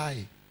a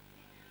lie.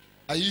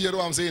 Are you hearing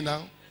what I'm saying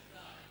now?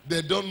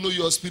 They don't know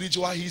your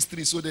spiritual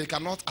history, so they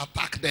cannot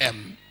attack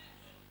them.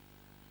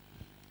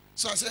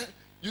 So I said,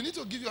 you need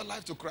to give your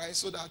life to Christ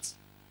so that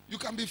you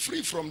can be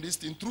free from this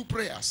thing through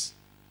prayers.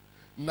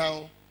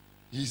 Now,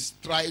 he's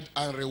tried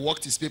and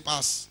reworked his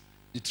papers.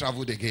 He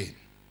traveled again.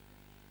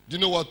 Do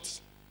you know what?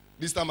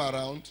 This time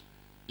around,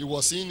 he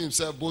was seeing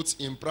himself both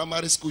in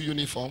primary school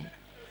uniform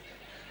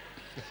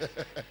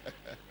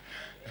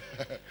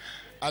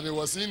and he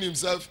was seeing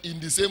himself in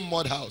the same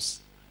mud house.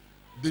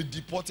 They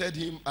deported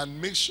him and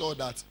make sure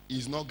that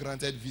he's not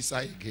granted visa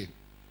again.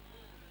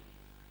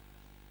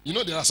 You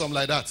know there are some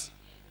like that.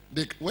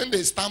 When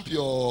they stamp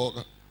your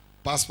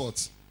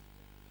passport,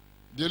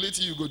 the only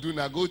thing you go do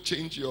now, go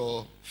change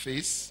your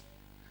face,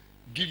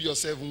 give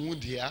yourself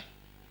wound here.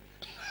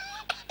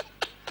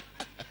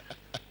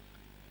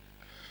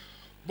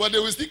 But they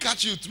will still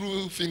catch you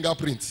through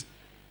fingerprint.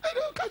 They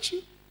don't catch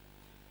you.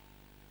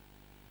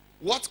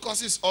 What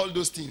causes all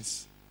those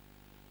things?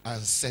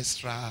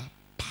 Ancestral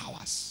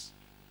powers.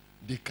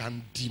 They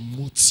can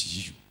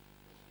demote you.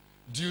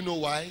 Do you know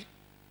why?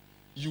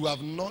 You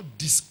have not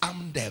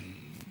disarmed them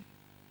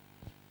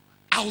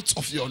out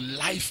of your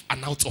life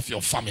and out of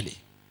your family.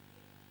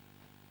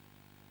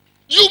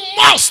 You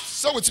must.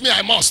 Say with me,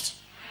 I must.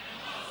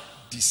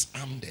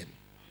 Disarm them.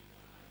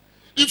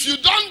 If you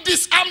don't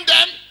disarm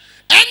them,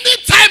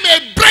 anytime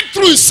a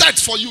breakthrough is set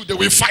for you, they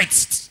will fight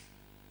it.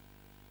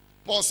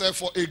 Paul said,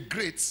 for a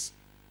great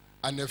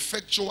and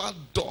effectual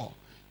door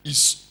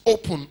is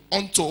open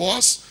unto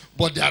us,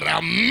 but there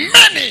are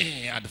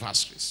many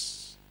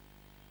adversaries.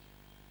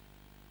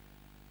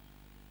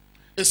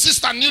 A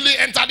sister newly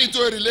entered into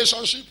a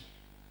relationship,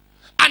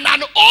 and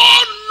an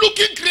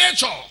old-looking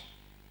creature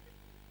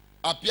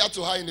appeared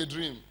to her in a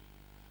dream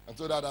and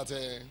told her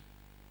that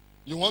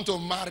you want to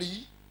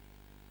marry,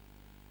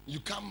 you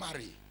can't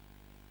marry.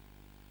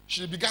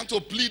 She began to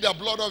plead the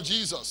blood of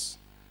Jesus.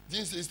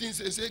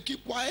 Things say,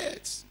 keep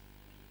quiet.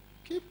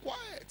 Keep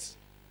quiet.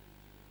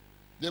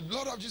 The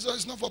blood of Jesus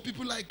is not for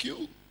people like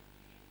you.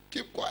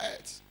 Keep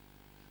quiet.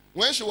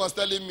 When she was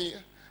telling me,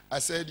 I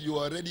said, you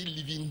are already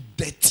living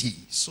dirty,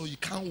 so you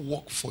can't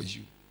work for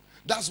you.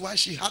 That's why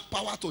she had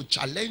power to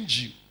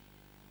challenge you.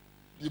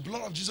 The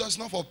blood of Jesus is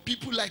not for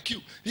people like you.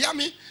 Hear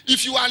me?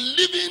 If you are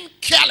living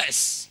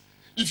careless,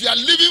 if you are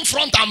living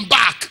front and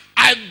back,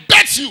 I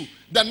bet you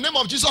the name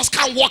of Jesus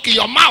can't work in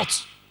your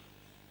mouth.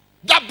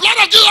 The blood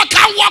of Jesus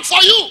can't work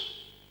for you.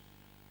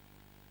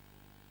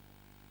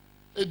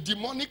 A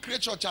demonic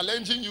creature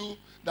challenging you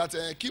that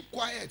keep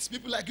quiet.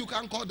 People like you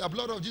can't call the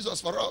blood of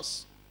Jesus for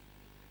us.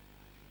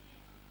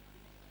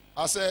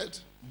 I said,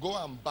 go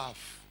and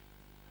bath.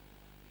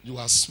 You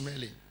are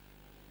smelling.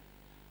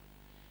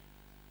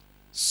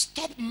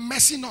 Stop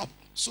messing up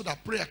so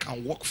that prayer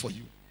can work for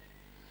you.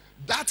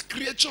 That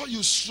creature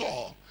you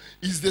saw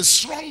is the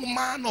strong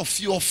man of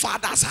your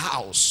father's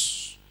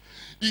house.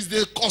 Is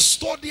the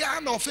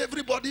custodian of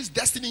everybody's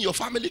destiny in your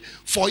family.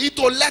 For it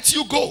to let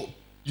you go,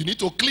 you need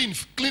to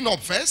clean up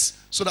first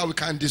so that we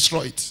can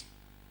destroy it.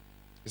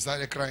 He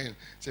started crying.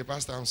 Say,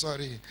 Pastor, I'm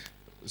sorry.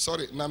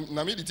 Sorry. Now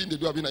me the thing they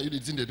do, I've been you the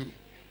thing they do.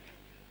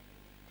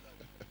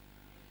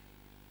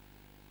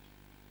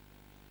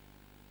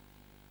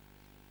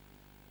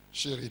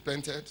 She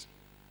repented,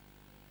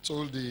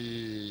 told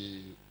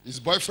his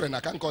boyfriend, I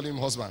can't call him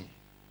husband,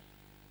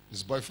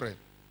 his boyfriend,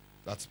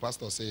 that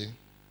pastor say,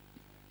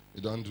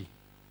 you don't do.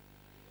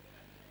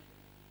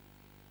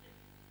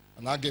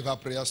 And I gave her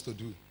prayers to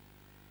do.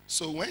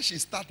 So when she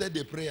started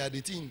the prayer, the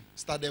thing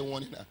started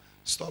warning her,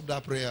 stop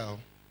that prayer.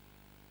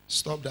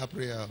 Stop that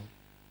prayer.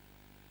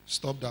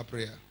 Stop that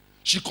prayer.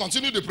 She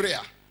continued the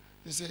prayer.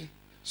 They say,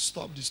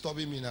 stop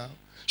disturbing me now.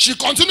 She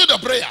continued the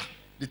prayer.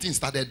 The thing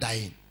started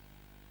dying.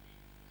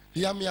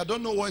 Hear me, I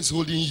don't know what is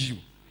holding you.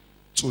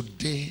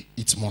 Today,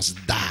 it must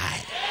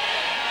die.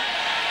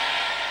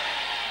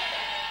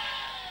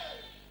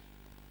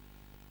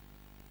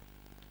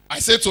 I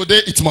say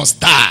today, it must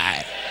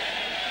die.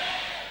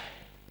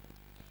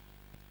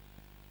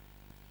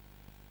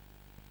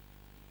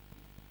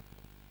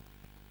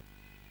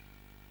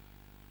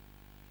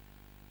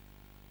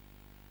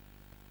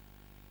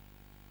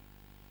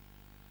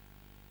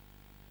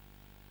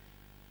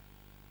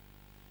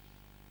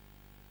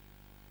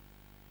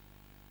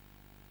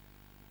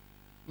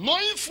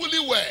 Knowing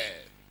fully well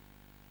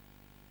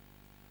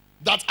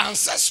that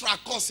ancestral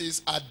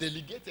causes are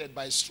delegated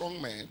by strong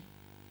men,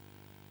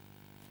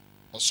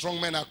 or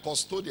strong men are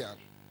custodian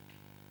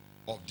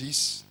of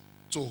this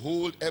to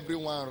hold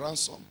everyone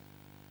ransom.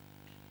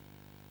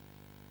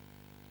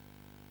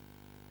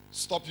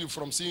 Stop you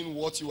from seeing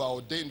what you are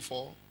ordained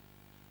for.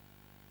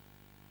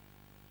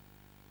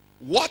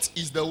 What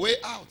is the way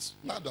out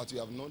now that you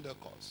have known the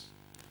cause?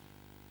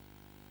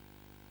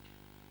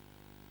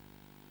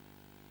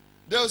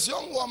 There was a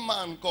young one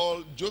man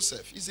called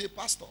Joseph. He's a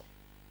pastor.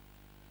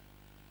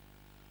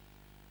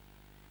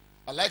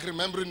 I like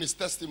remembering his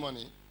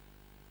testimony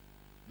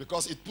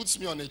because it puts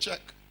me on a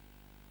check.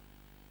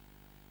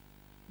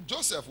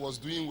 Joseph was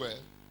doing well.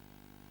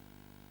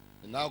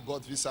 He now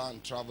got visa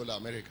and traveled to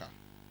America.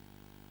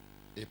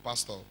 A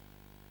pastor.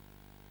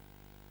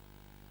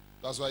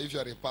 That's why if you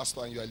are a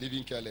pastor and you are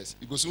living careless,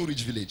 you go soon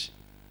reach village.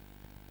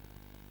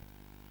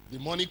 The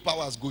demonic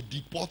powers go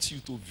deport you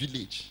to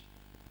village.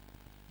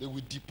 They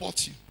will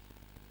deport you.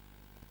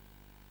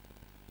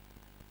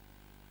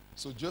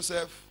 So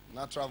Joseph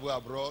now travel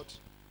abroad.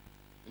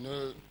 You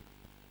know,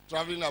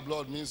 traveling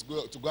abroad means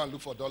to go and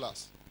look for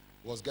dollars.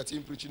 Was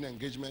getting preaching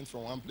engagement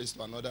from one place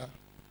to another.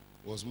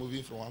 Was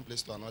moving from one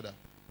place to another.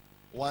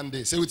 One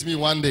day, say with me,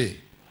 one day.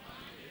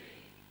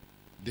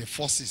 The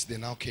forces, they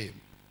now came.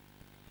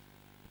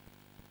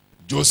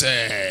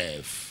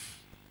 Joseph,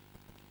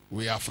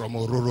 we are from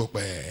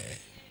Ororope.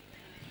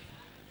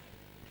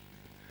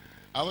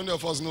 How many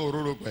of us know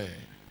Ororope?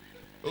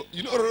 Oh,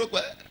 you know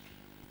Ororope?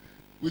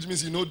 Which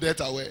means you know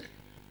death away.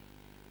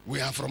 We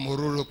are from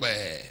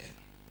Ororope.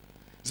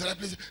 Is that a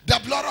place?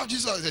 The blood of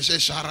Jesus. They say,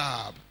 shut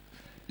up.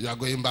 You are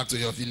going back to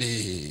your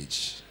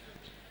village.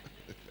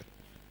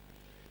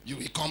 You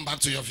will come back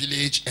to your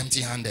village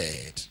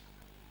empty-handed.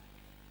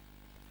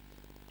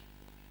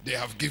 They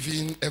have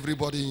given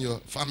everybody in your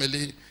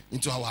family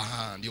into our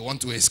hand. You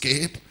want to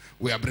escape?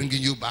 We are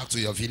bringing you back to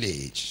your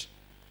village.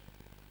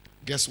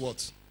 Guess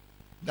what?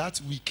 That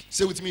week,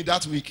 say with me,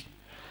 that week,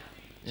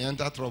 he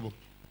entered trouble.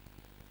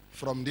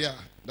 From there,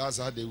 that's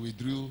how they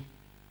withdrew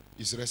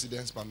his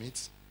residence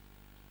permit.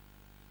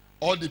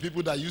 All the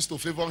people that used to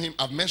favor him,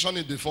 I've mentioned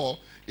it before,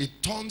 it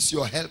turns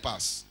your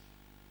helpers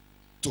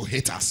to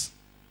haters.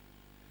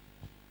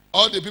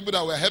 All the people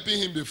that were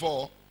helping him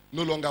before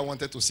no longer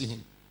wanted to see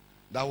him.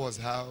 That was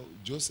how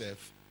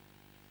Joseph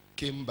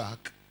came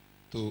back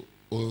to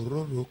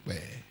Ororope.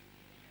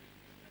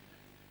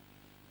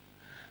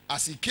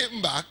 As he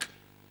came back,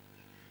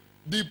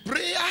 the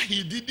prayer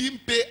he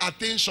didn't pay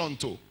attention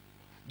to,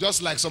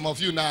 just like some of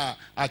you now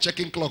are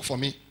checking clock for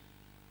me.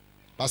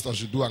 Pastor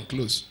should do and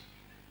close.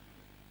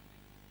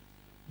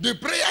 The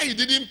prayer he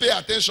didn't pay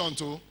attention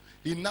to,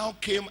 he now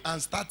came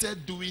and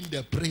started doing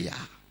the prayer.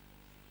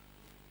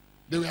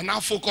 They were now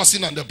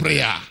focusing on the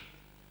prayer.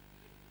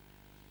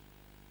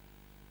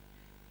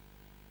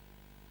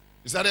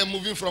 He started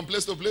moving from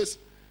place to place.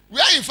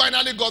 Where he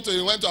finally got to,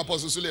 he went to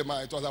Apostle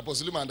Suleiman. It was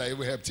Apostle Suleiman that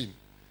even helped him.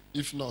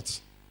 If not,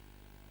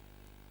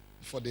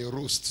 for the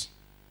roast.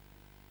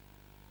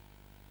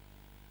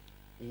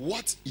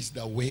 What is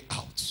the way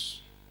out?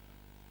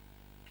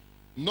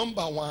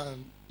 Number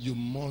one, you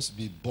must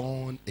be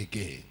born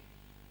again.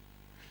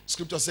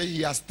 Scripture says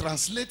he has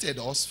translated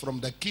us from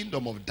the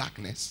kingdom of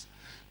darkness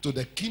to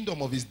the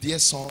kingdom of his dear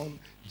son,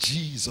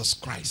 Jesus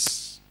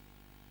Christ.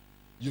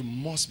 You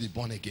must be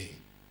born again.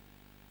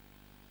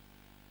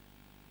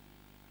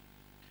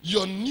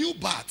 Your new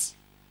birth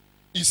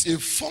is a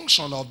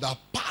function of the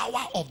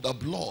power of the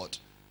blood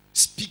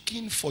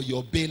speaking for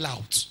your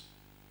bailout.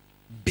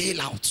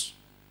 Bailout.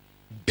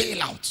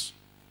 Bailout.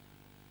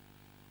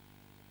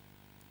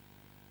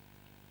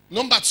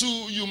 Number two,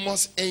 you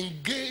must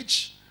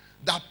engage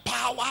the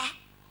power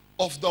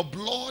of the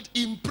blood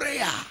in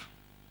prayer.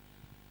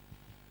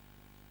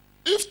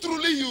 If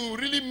truly you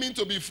really mean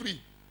to be free,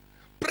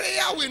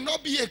 prayer will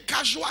not be a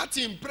casual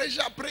thing. Prayer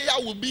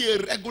will be a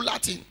regular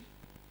thing.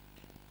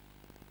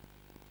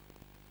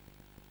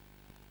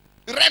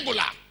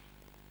 Regular.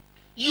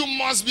 You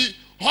must be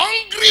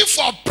hungry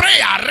for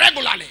prayer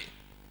regularly.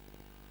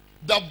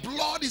 The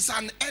blood is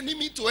an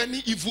enemy to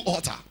any evil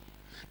altar.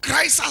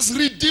 Christ has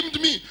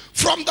redeemed me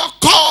from the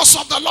curse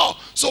of the law.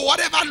 So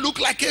whatever look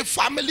like a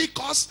family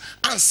curse,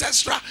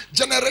 ancestral,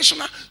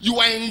 generational, you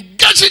are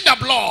engaging the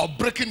blood,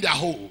 breaking their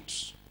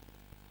holds,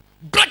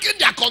 breaking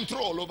their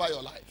control over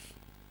your life.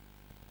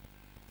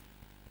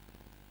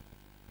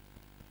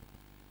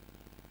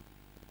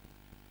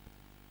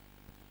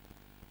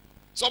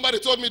 Somebody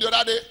told me the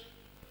other day,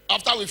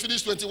 after we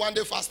finished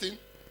 21-day fasting,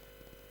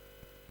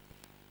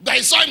 that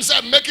he saw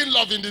himself making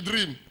love in the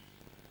dream.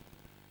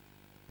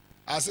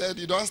 I said,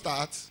 you don't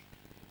start.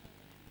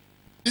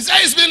 He said,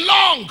 it's been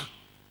long.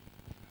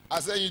 I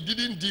said, you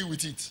didn't deal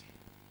with it.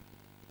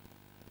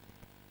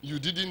 You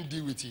didn't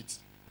deal with it.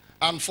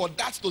 And for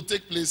that to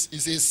take place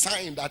is a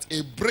sign that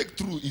a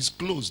breakthrough is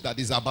close that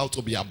is about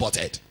to be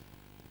aborted.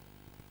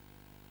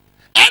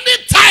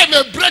 Anytime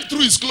a breakthrough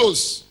is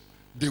close,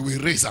 they will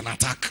raise an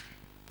attack.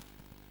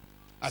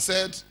 I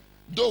said,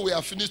 though we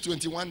have finished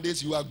 21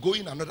 days, you are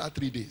going another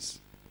 3 days.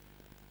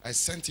 I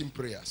sent him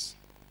prayers.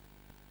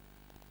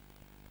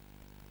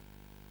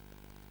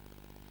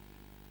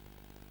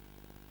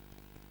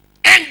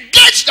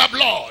 Engage the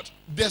blood.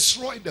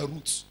 Destroy the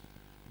roots.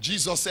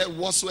 Jesus said,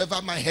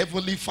 whatsoever my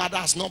heavenly Father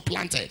has not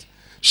planted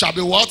shall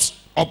be what?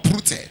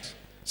 Uprooted.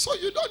 So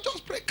you don't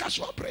just pray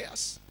casual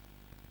prayers.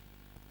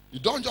 You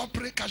don't just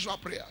pray casual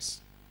prayers.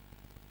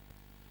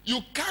 You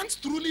can't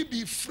truly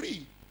be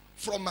free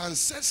from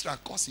ancestral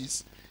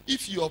causes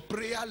if your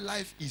prayer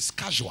life is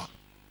casual,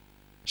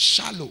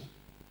 shallow,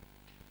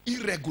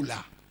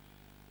 irregular,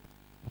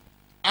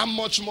 and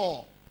much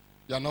more.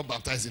 You are not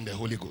baptized in the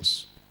Holy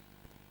Ghost.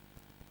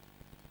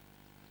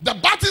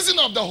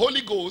 baptism of the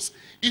Holy Ghost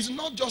is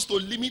not just to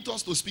limit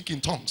us to speak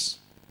in tongues.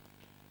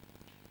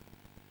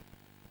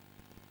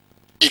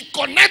 It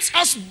connects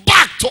us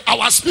back to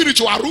our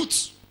spiritual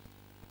roots.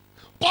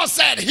 Paul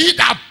said, he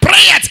that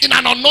prayeth in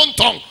an unknown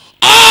tongue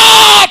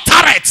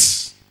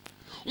uttereth.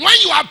 When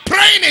you are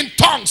praying in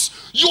tongues,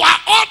 you are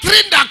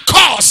altering the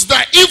cause,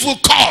 the evil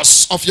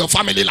cause of your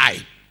family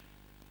life.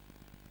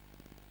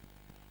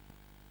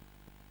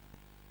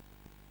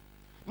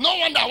 No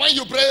wonder when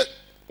you pray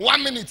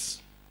 1 minute,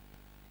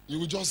 you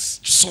will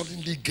just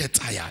suddenly get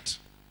tired.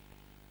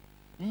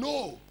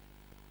 No.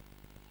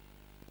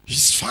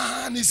 His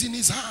fan is in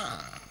his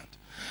hand,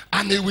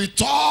 and he will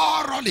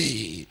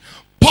thoroughly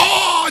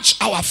purge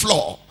our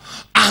floor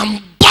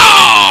and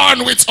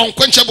burn with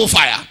unquenchable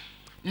fire.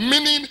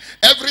 Meaning,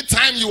 every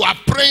time you are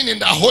praying in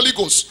the Holy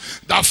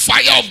Ghost, the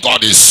fire of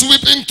God is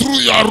sweeping through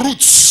your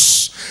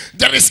roots.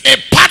 There is a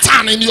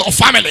pattern in your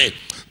family.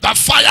 The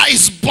fire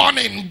is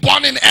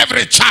burning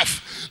every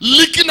chaff,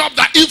 leaking up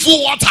the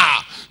evil water,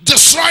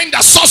 destroying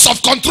the source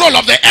of control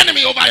of the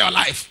enemy over your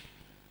life.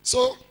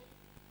 So,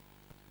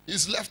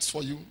 it's left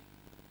for you.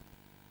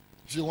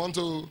 If you want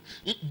to,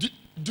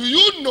 do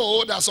you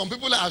know that some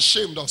people are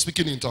ashamed of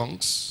speaking in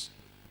tongues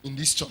in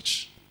this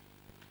church?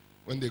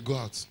 When they go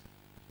out,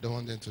 they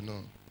want them to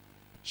know.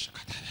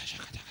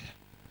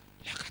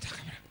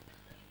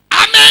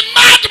 I'm a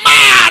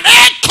madman.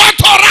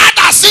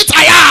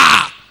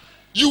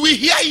 You will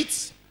hear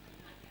it,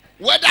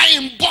 whether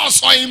in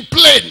bus or in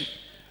plane.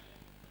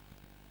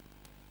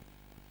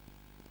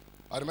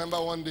 I remember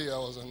one day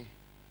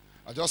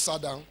I just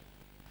sat down.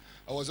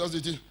 I was just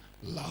eating.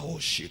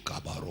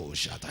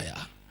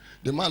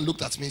 The man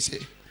looked at me and said,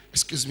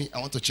 excuse me, I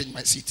want to change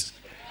my seat.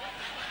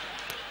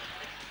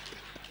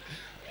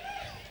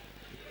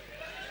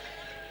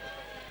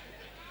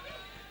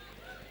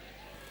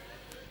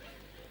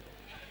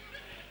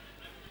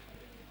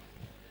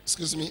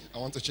 Excuse me, I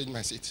want to change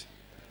my seat.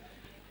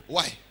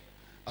 Why?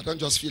 I don't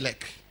just feel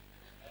like.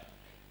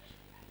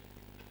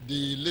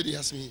 The lady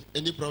asked me,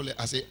 any problem?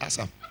 I say, ask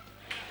him.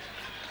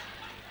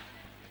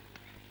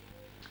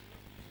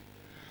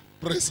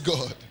 Praise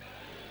God.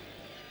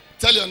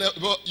 Tell your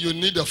neighbor, you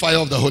need the fire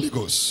of the Holy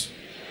Ghost.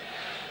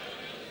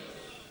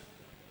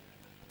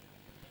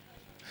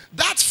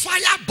 That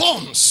fire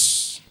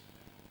burns.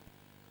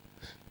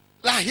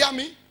 Now hear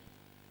me.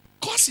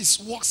 Causes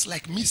works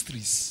like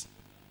mysteries.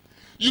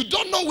 You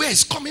don't know where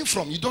it's coming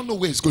from. You don't know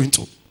where it's going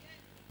to.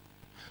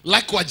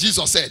 Like what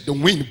Jesus said, the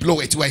wind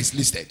bloweth where it's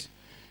listed.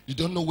 You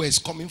don't know where it's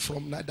coming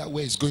from, neither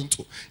where it's going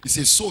to. He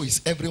says, so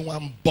is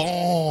everyone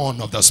born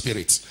of the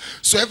Spirit.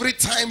 So every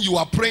time you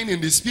are praying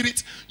in the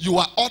Spirit, you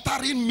are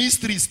uttering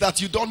mysteries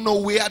that you don't know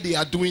where they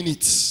are doing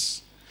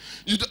it.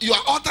 You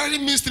are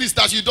uttering mysteries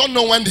that you don't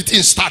know when the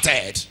thing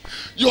started.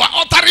 You are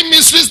uttering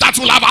mysteries that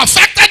will have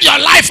affected your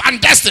life and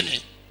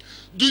destiny.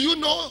 Do you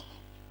know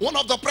one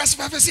of the press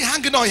prophecy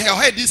hanging on your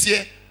head this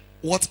year?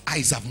 What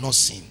eyes have not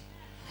seen,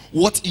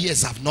 what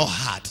ears have not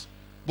heard.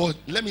 But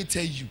let me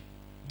tell you,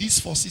 these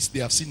forces, they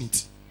have seen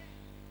it.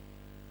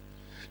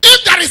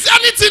 If there is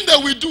anything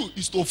that we do,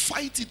 is to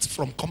fight it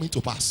from coming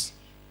to pass.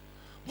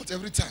 But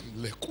every time,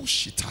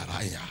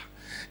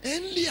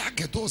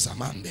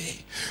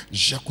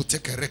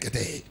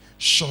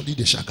 surely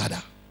they shall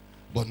gather,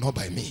 but not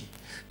by me.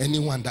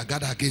 Anyone that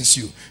gather against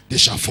you, they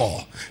shall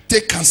fall.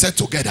 Take counsel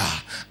together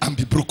and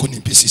be broken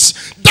in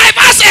pieces.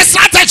 Diverse a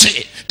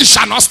strategy, it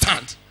shall not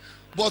stand.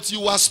 But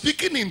you are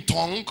speaking in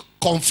tongue,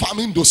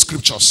 confirming those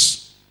scriptures.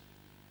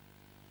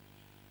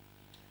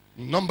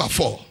 Number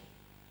 4,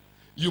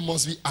 you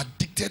must be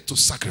addicted to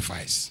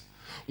sacrifice.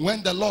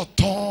 When the Lord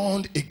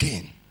turned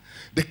again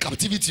the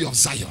captivity of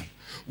Zion,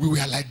 we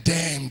were like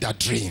them that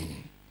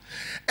dream.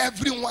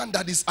 Everyone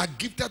that is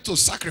addicted to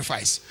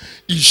sacrifice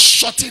is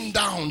shutting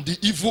down the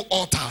evil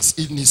altars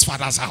in his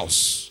father's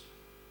house.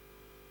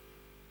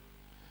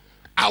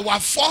 Our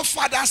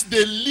forefathers,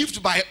 they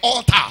lived by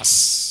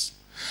altars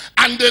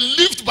and they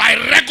lived by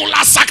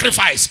regular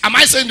sacrifice. Am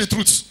I saying the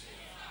truth?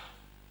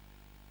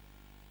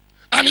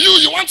 And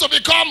you want to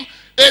become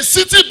a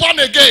city born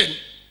again,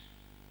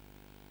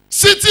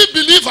 city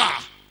believer,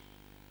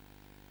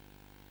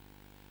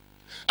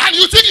 and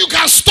you think you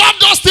can stop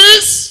those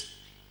things?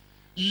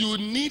 You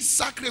need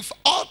sacrifice.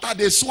 Altar,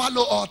 they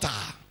swallow altar.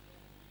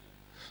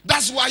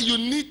 That's why you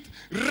need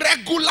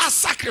regular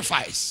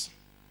sacrifice.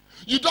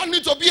 You don't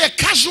need to be a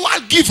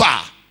casual giver.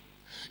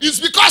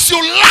 It's because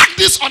you lack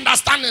this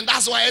understanding.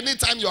 That's why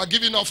anytime you are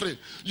giving offering,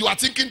 you are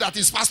thinking that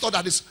it's pastor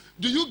that is.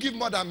 Do you give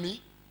more than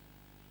me?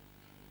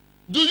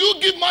 Do you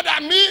give more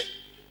than me?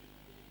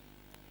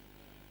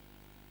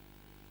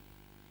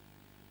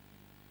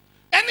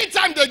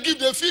 Anytime they give,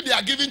 they feel they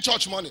are giving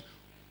church money.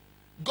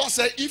 God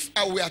said, if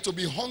I were to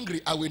be hungry,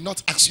 I will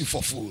not ask you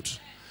for food.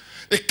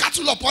 The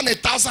cattle upon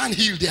 1,000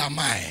 hill, they are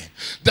mine.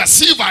 The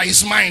silver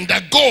is mine.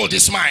 The gold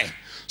is mine.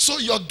 So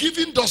your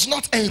giving does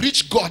not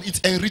enrich God.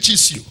 It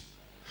enriches you.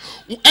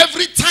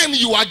 Every time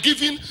you are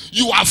giving,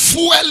 you are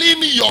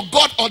fueling your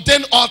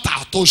God-ordained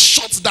altar to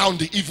shut down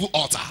the evil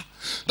altar.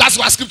 That's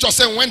why scripture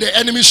says when the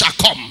enemy shall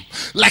come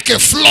like a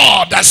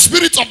flood, the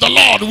Spirit of the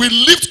Lord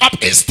will lift up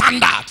a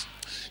standard.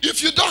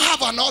 If you don't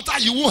have an altar,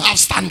 you won't have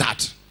standard.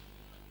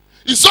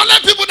 It's only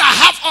people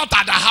that have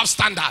altar that have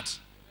standard.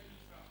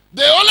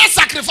 They only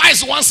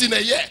sacrifice once in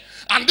a year.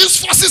 And these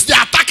forces, they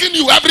are attacking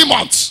you every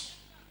month.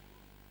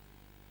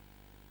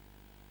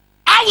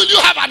 How will you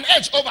have an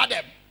edge over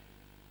them?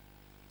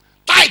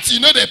 Tithe, you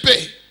know they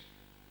pay.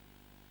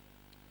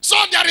 So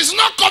there is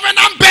no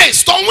covenant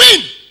base to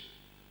win.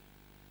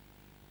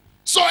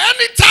 So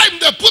anytime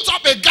they put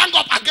up a gang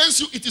up against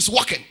you, it is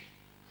working.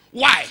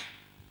 Why?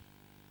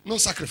 No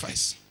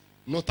sacrifice,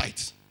 no tithe.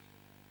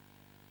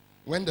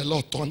 When the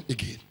Lord turn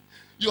again,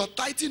 your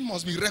tithing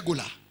must be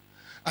regular.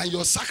 And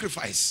your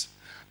sacrifice,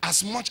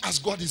 as much as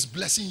God is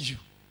blessing you,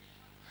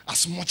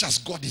 as much as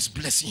God is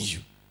blessing you,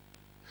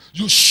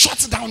 you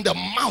shut down the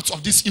mouth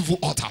of these evil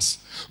altars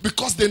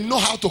because they know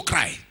how to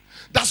cry.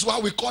 That's why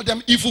we call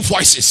them evil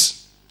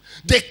voices.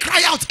 They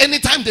cry out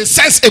anytime they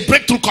sense a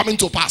breakthrough coming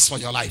to pass for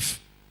your life.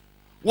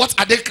 What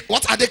are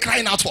they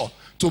crying out for?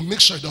 To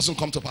make sure it doesn't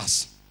come to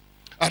pass.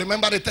 I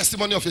remember the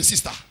testimony of a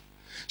sister.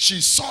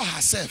 She saw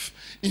herself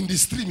in the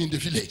stream in the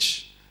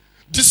village.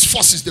 These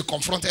forces, they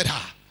confronted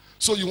her.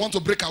 So you want to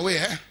break away,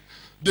 eh?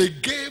 They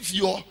gave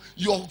your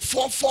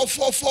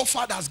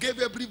forefathers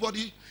gave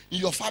everybody in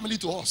your family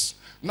to us.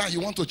 Now you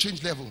want to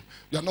change level.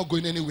 You are not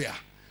going anywhere.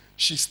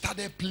 She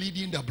started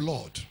pleading the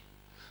blood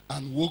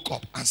and woke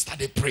up and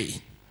started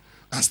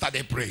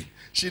praying.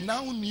 She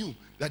now knew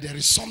that there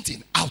is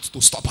something out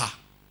to stop her.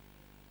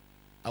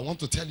 I want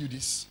to tell you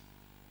this.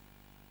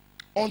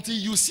 Until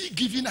you see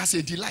giving as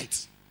a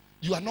delight,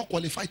 you are not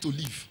qualified to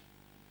live.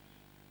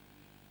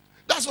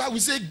 That's why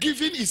we say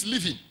giving is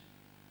living.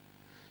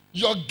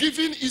 Your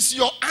giving is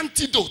your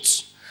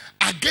antidote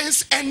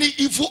against any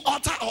evil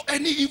altar or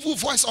any evil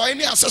voice or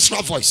any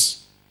ancestral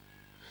voice.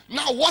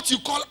 Now, what you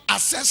call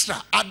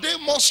ancestral, are they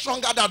more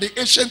stronger than the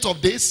ancient of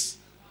days?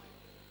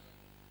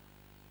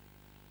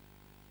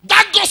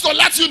 That goes to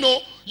let you know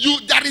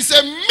there is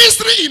a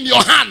mystery in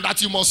your hand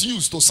that you must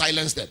use to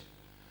silence them.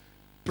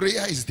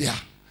 Prayer is there.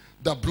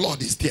 The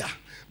blood is there.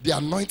 The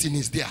anointing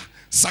is there.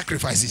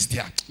 Sacrifice is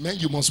there. Man,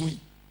 you must win.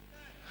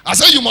 I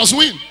say you must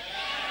win.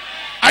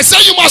 I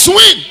say you must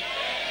win.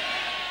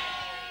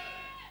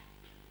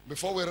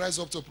 Before we rise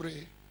up to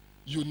pray,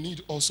 you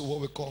need also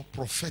what we call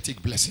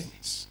prophetic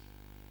blessings.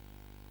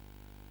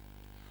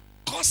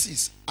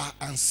 Curses are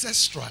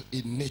ancestral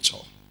in nature.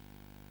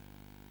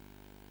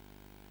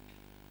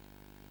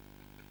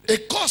 A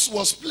curse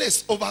was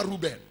placed over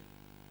Reuben.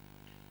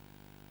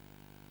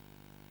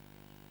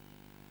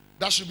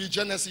 That should be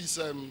Genesis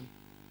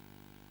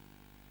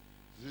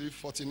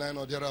 49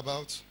 or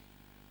thereabout.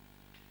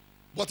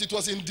 But it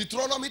was in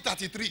Deuteronomy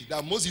 33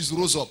 that Moses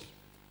rose up.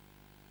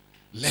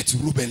 Let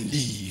Reuben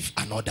live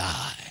and not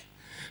die.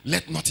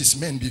 Let not his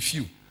men be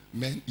few.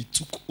 Men, it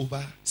took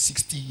over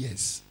 60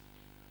 years.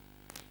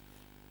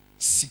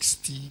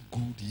 60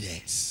 good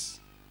years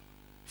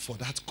for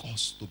that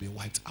curse to be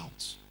wiped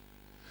out.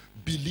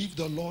 Believe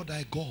the Lord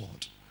thy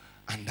God,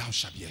 and thou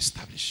shalt be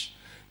established.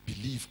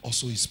 Believe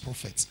also his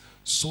prophets,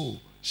 so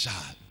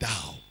shalt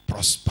thou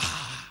prosper.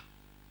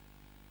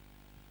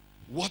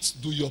 What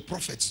do your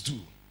prophets do?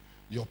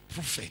 Your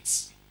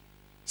prophets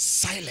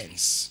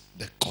silence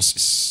the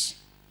curses,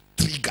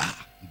 trigger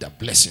the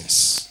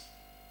blessings.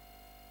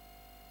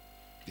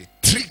 They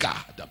trigger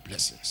the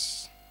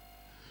blessings.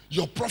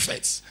 Your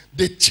prophets,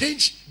 they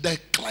change the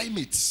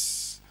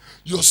climates,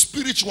 your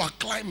spiritual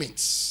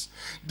climates.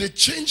 They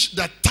change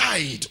the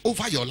tide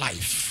over your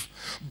life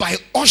by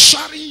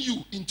ushering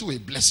you into a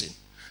blessing.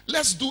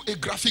 Let's do a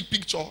graphic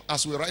picture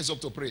as we rise up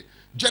to pray.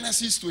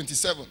 Genesis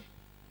 27.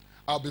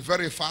 I'll be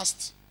very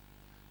fast.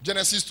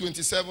 Genesis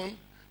 27.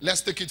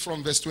 Let's take it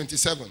from verse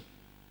 27.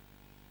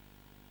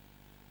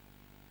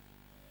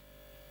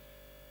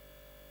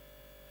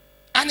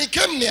 And he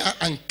came near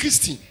and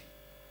kissed him.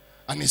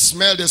 And he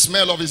smelled the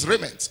smell of his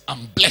raiment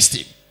and blessed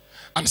him.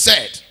 And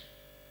said,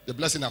 the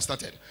blessing has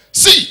started.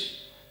 See,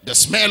 the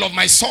smell of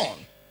my son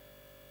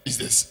is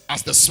this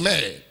as the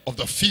smell of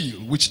the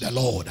field which the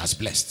Lord has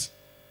blessed.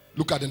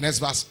 Look at the next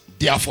verse.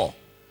 Therefore,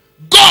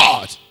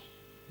 God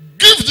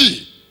give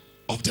thee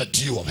of the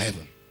dew of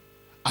heaven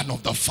and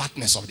of the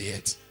fatness of the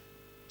earth.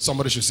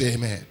 Somebody should say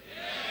amen. Amen.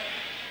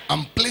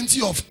 And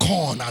plenty of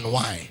corn and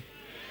wine.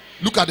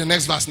 Look at the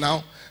next verse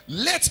now.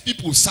 Let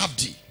people serve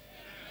thee.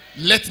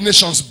 Let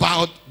nations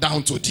bow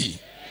down to thee.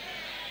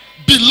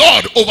 Be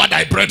Lord over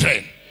thy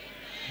brethren.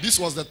 This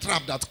was the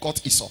trap that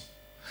caught Esau.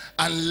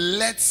 And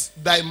let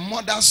thy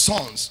mother's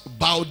sons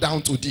bow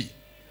down to thee.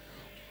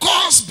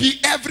 Cursed be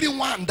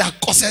everyone that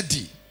cursed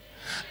thee,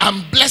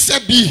 and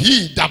blessed be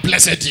he that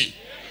blessed thee.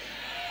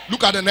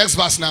 Look at the next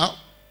verse now.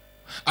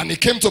 And it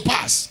came to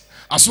pass,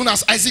 as soon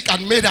as Isaac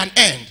had made an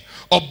end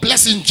of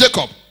blessing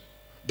Jacob,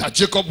 that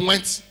Jacob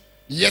went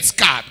yet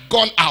scarred,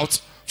 gone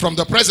out from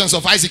the presence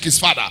of Isaac his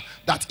father,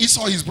 that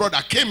Esau his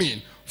brother came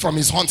in from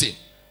his hunting.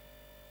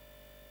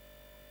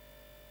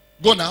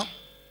 Go now.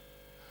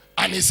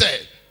 And he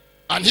said,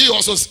 and he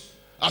also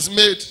has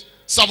made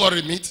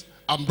savory meat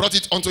and brought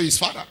it unto his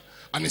father.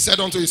 And he said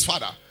unto his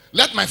father,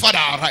 let my father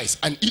arise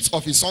and eat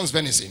of his son's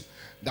venison,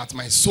 that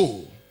my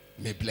soul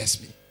may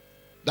bless me.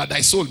 That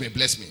thy soul may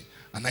bless me.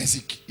 And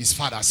Isaac, his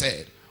father,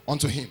 said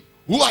unto him,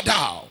 who art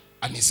thou?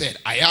 And he said,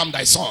 I am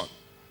thy son,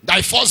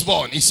 thy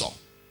firstborn Esau.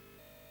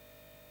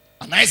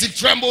 And Isaac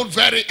trembled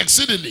very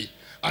exceedingly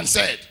and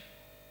said,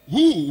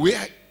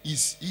 where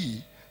is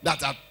he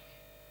that hath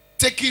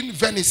taken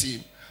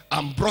venison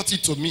and brought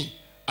it to me,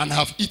 and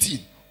have eaten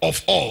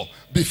of all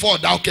before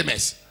thou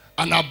camest,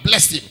 and have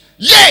blessed him?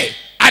 Yea,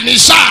 and he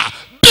shall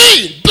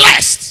be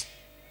blessed.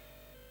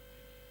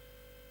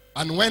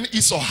 And when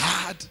Esau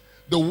heard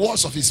the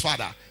words of his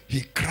father,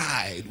 he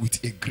cried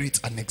with a great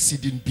and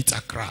exceeding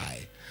bitter cry,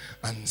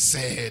 and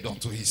said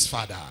unto his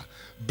father,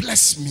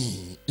 bless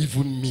me,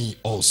 even me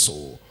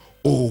also,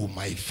 O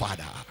my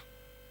father.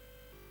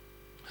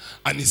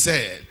 And he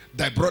said,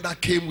 thy brother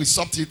came with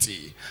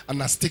subtlety,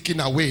 and has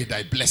taken away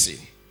thy blessing.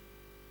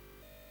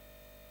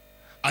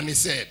 And he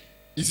said,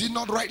 is he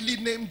not rightly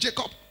named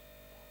Jacob?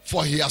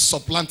 For he has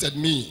supplanted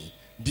me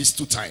these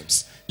 2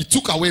 times. He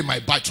took away my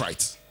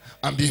birthright,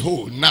 and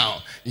behold, now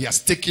he has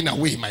taken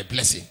away my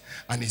blessing.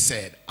 And he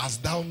said,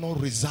 hast thou not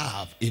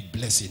reserved a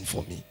blessing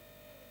for me?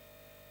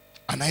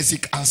 And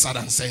Isaac answered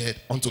and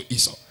said unto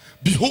Esau,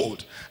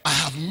 behold, I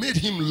have made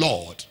him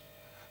Lord,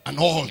 and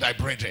all thy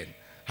brethren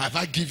have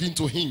I given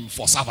to him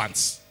for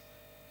servants.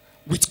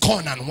 With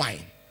corn and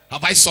wine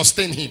have I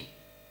sustained him.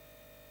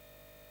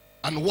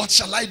 And what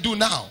shall I do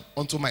now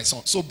unto my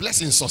son? So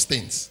blessing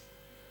sustains.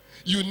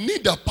 You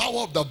need the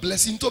power of the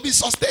blessing to be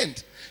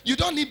sustained. You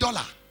don't need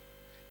dollar.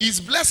 It's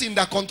blessing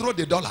that control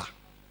the dollar.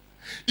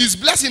 It's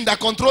blessing that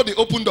control the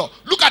open door.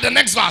 Look at the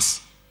next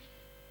verse.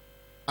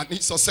 And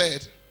Esau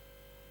said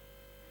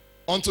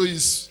unto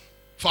his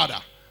father,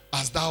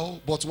 hast thou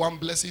but one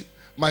blessing?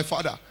 My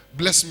father,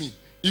 bless me,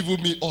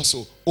 even me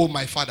also, O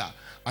my father.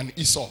 And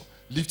Esau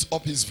lifted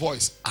up his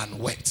voice and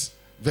wept.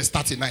 Verse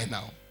 39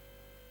 now.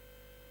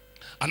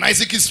 And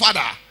Isaac his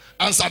father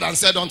answered and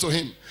said unto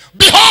him,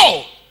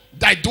 behold,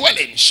 thy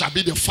dwelling shall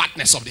be the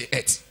fatness of the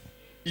earth.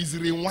 He's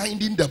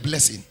rewinding the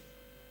blessing.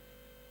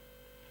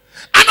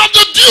 And of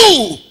the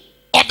dew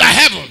of the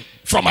heaven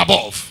from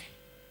above.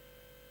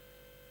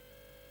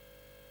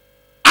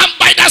 And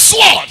by the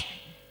sword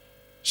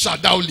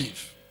shalt thou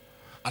live,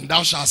 and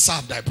thou shalt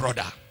serve thy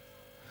brother.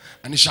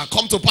 And it shall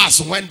come to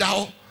pass, when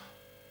thou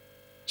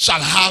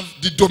shalt have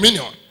the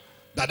dominion,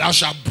 that thou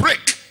shalt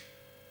break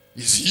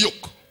his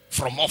yoke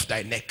from off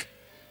thy neck.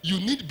 You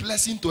need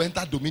blessing to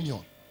enter dominion.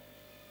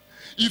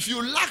 If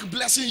you lack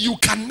blessing, you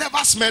can never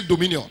smell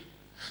dominion.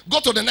 Go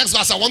to the next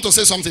verse. I want to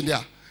say something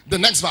there. The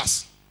next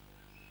verse.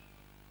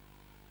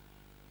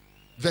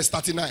 Verse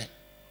 39.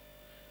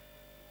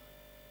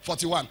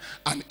 41.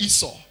 And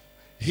Esau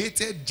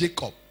hated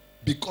Jacob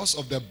because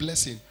of the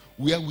blessing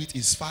wherewith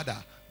his father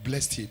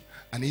blessed him.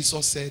 And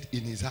Esau said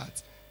in his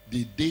heart,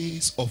 the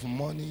days of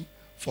mourning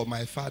for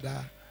my father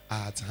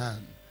are at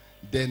hand.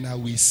 Then I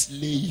will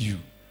slay you.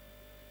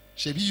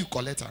 Shebi, you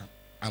collect her.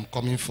 I'm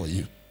coming for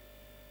you.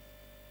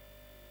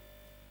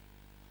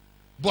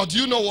 But do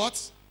you know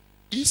what?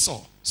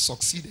 Esau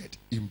succeeded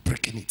in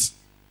breaking it.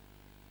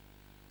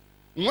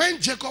 When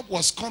Jacob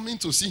was coming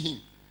to see him,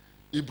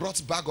 he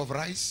brought bag of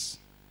rice,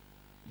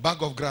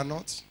 bag of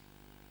granite,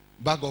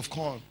 bag of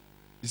corn.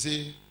 He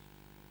said,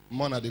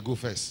 Mona, they go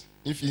first.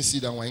 If you see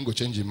that one, you go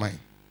change your mind.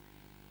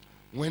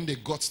 When they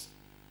got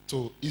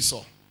to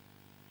Esau,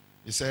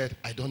 he said,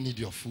 I don't need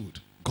your food.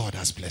 God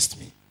has blessed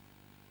me.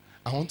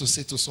 I want to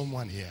say to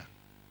someone here,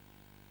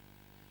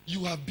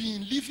 you have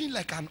been living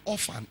like an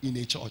orphan in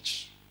a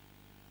church.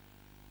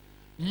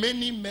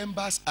 Many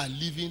members are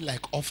living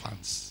like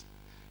orphans.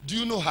 Do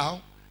you know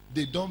how?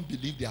 They don't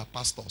believe they are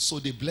pastors, so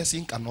the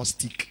blessing cannot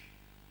stick.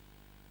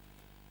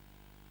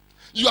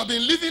 You have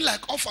been living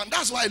like orphan.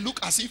 That's why I look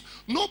as if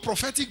no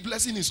prophetic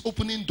blessing is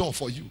opening door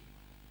for you.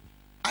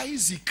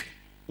 Isaac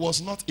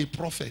was not a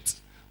prophet,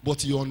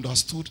 but he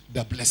understood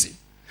the blessing.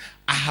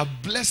 I have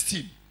blessed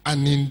him,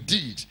 and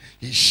indeed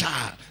he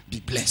shall be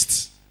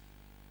blessed.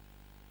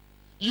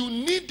 You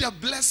need the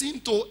blessing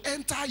to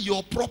enter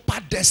your proper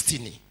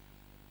destiny.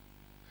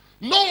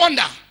 No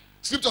wonder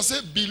scripture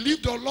says,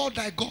 believe the Lord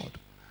thy God,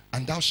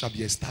 and thou shalt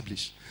be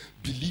established.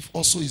 Believe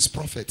also his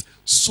prophet,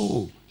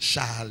 so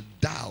shall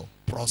thou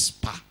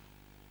prosper.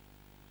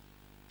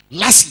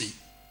 Lastly,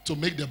 to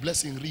make the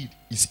blessing read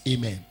is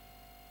amen.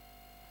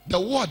 The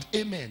word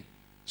amen,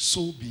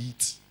 so be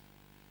it.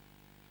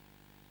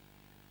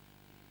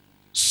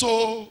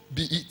 So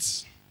be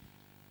it.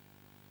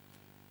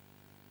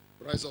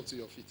 Rise up to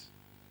your feet.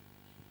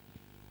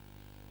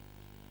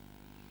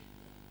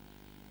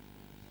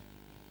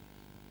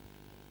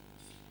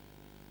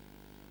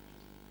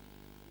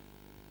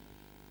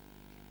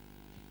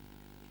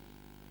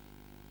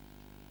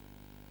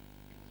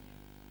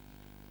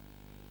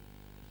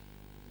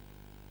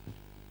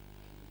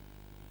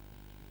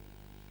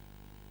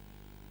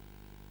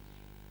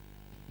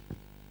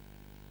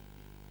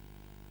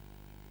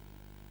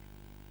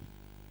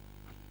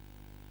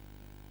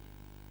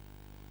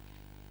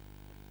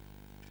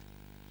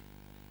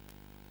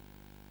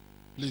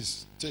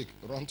 Please,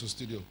 run to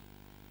studio.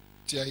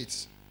 Tear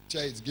it.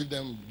 Tear it.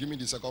 Give me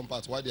the second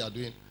part. What they are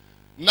doing.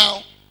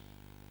 Now,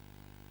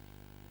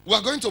 we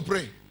are going to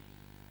pray.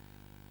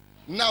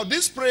 Now,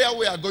 this prayer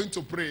we are going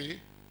to pray,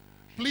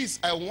 please,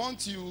 I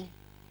want you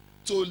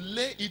to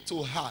lay it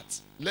to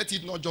heart. Let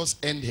it not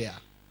just end here.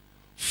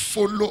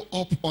 Follow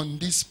up on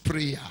this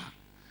prayer.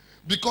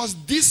 Because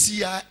this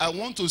year, I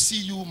want to see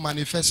you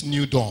manifest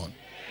new dawn.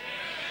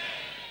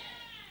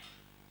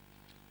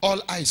 All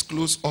eyes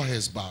closed, all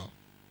heads bowed.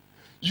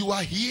 You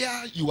are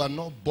here, you are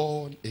not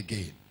born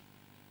again.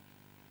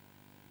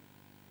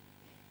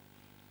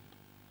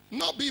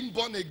 Not being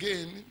born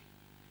again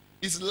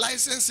is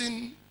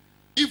licensing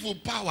evil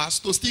powers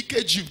to still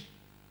cage you.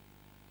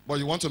 But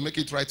you want to make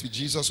it right with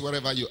Jesus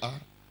wherever you are.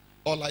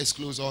 All eyes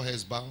closed, all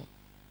heads bowed.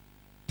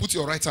 Put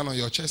your right hand on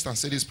your chest and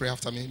say this prayer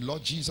after me.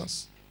 Lord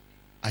Jesus,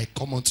 I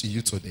come unto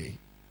you today.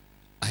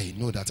 I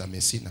know that I'm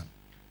a sinner.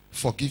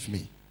 Forgive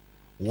me.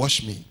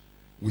 Wash me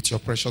with your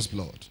precious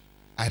blood.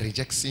 I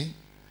reject sin.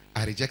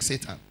 I reject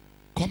Satan.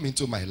 Come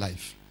into my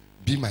life.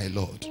 Be my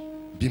Lord.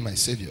 Be my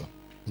Savior.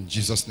 In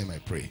Jesus' name I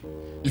pray.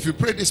 If you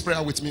pray this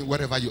prayer with me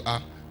wherever you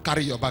are,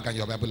 carry your bag and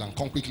your Bible and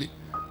come quickly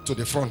to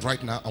the front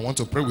right now. I want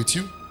to pray with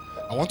you.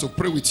 I want to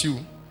pray with you.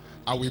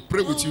 I will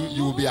pray with you.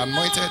 You will be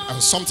anointed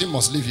and something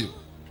must leave you.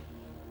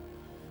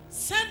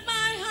 Set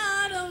my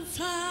heart on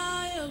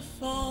fire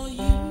for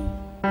you.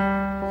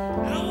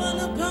 I want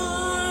to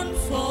burn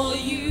for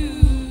you.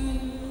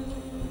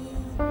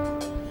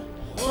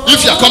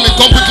 If you are coming,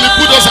 come quickly.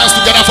 Put those hands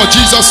together for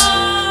Jesus.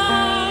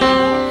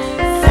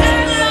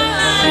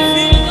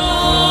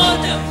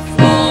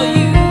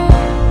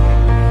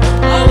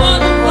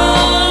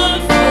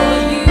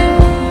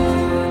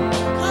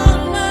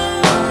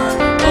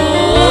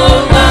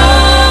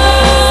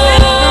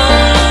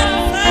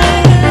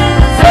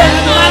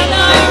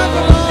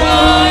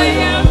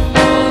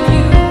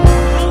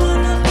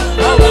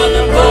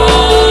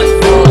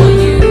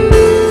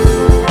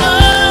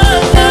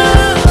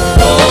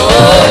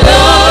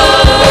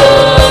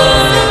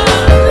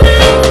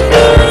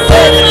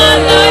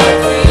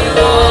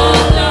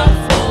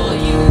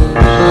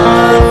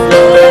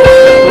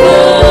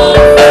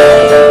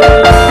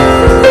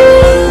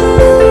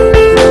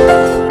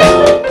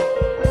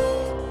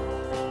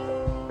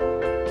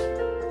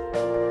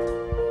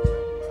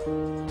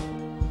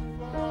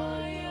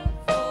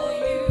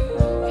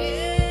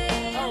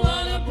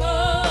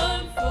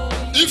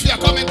 If you are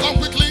coming, come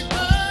quickly.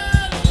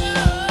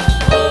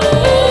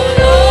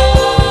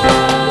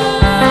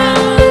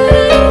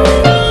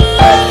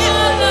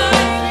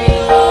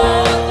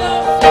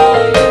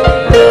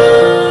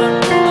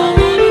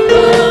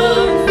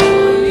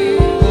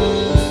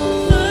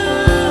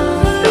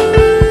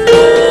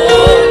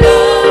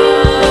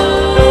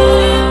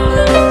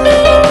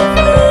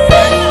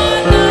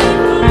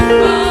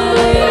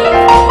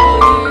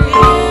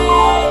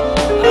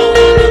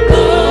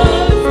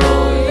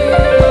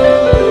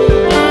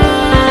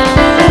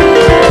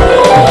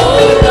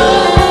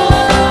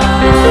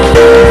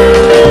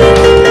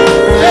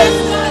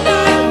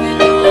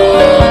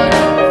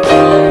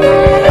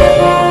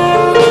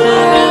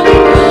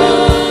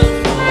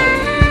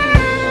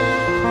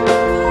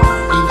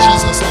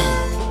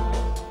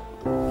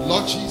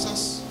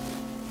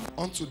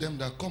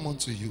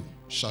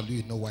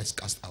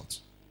 Cast out.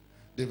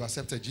 They've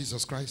accepted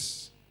Jesus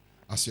Christ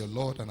as your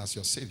Lord and as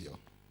your Savior.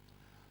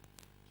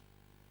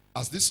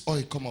 As this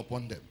oil come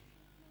upon them,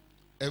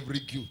 every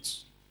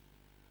guilt,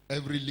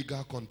 every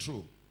legal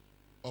control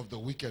of the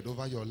wicked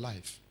over your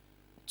life,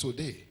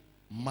 today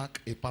mark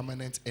a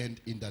permanent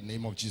end in the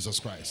name of Jesus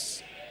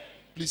Christ.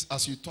 Please,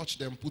 as you touch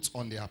them, put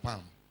on their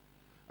palm.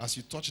 As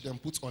you touch them,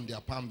 put on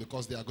their palm,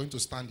 because they are going to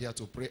stand here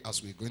to pray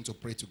as we're going to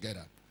pray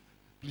together.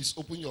 Please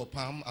open your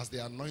palm. As they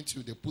anoint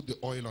you, they put the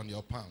oil on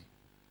your palm.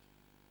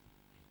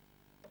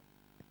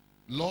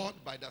 Lord,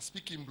 by the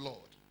speaking blood,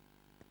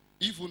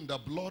 even the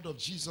blood of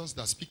Jesus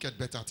that speaketh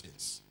better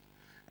things,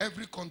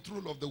 every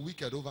control of the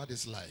wicked over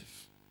this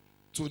life,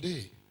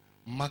 today,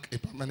 mark a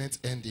permanent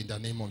end in the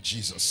name of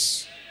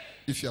Jesus.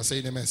 If you are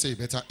saying amen, say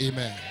better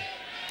amen.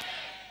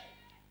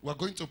 We're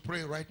going to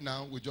pray right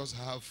now. We just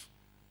have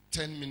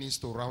 10 minutes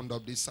to round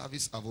up this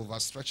service. I've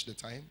overstretched the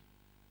time.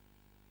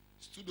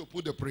 Studio,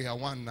 put the prayer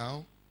one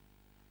now.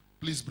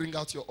 Please bring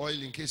out your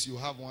oil in case you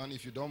have one.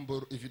 If you don't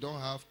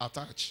have,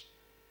 attach.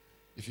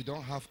 If you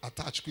don't have,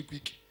 attach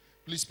quick.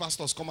 Please,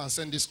 pastors, come and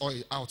send this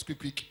oil out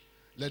quick.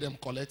 Let them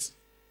collect.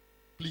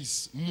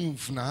 Please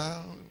move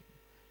now.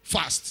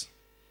 Fast.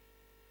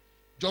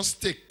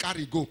 Just take,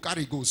 carry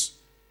goes.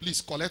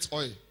 Please collect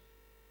oil.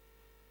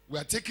 We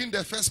are taking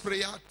the first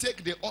prayer.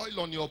 Take the oil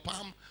on your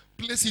palm.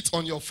 Place it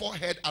on your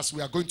forehead as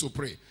we are going to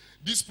pray.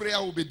 This prayer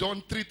will be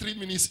done 3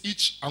 minutes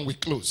each and we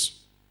close.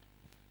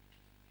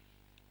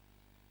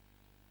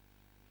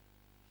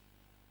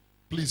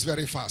 Please,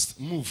 very fast.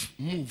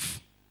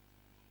 Move.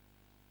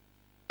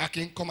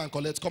 Akin, come and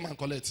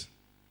collect.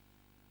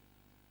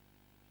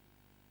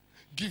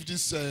 Give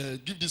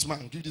this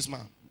man.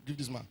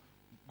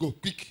 Go,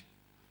 quick.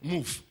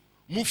 Move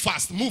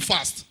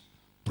fast.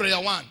 Prayer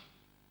one.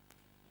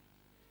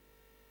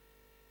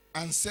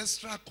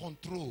 ancestral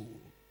control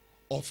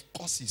of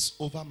causes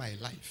over my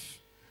life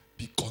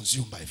be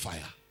consumed by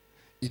fire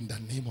in the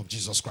name of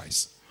Jesus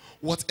Christ.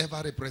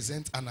 Whatever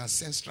represents an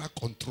ancestral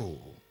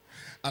control,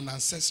 an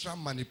ancestral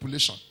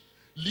manipulation,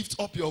 lift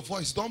up your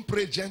voice. Don't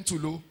pray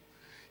gentle.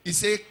 He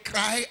say,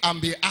 cry and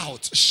be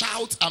out,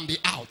 shout and be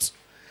out.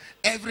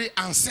 Every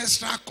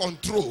ancestral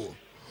control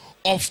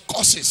of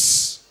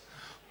causes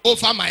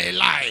over my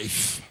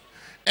life,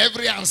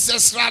 every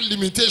ancestral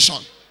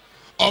limitation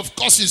of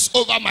causes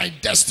over my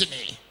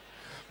destiny,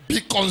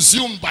 be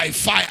consumed by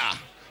fire.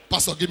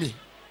 Pastor, give me.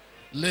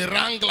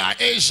 Lerangla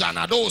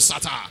ejanado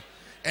sata,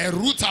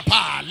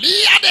 erutapa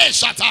liade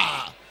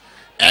shata.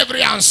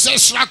 Every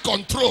ancestral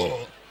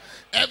control,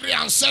 every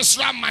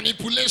ancestral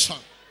manipulation,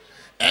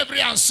 every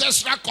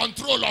ancestral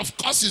control of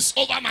causes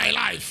over my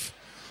life,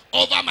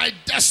 over my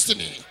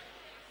destiny,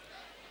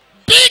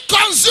 be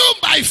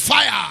consumed by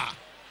fire.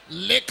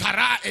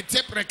 Lekara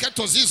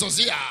etepreketo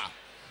zizozia.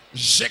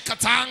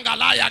 Jekatanga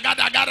la ya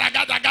gada gada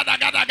gada gada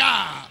gada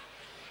gada.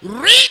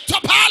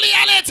 Ritopali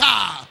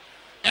aleta.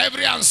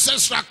 Every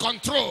ancestral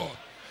control,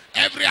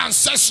 every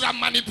ancestral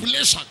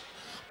manipulation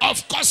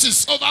of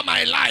causes over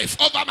my life,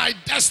 over my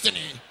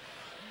destiny,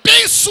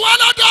 be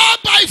swallowed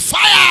up by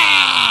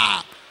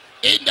fire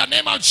in the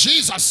name of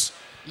Jesus.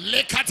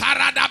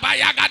 Lekatarada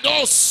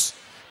bayagados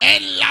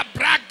en la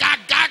braga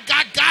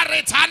gaga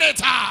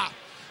garetaneta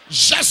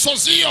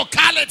jesozio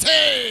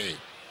kalete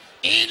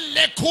in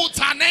le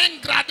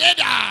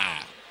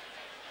kutanengradeda.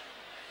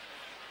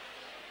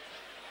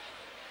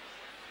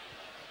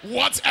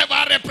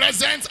 Whatever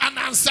represents an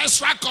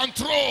ancestral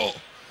control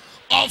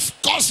of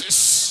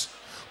causes,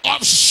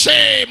 of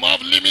shame,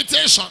 of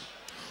limitation,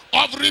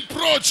 of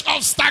reproach,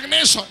 of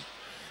stagnation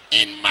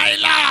in my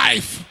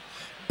life,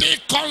 be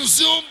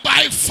consumed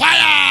by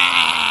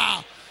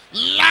fire.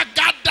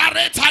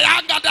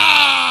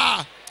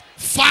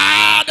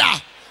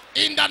 Father,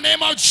 in the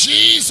name of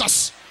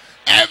Jesus,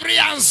 every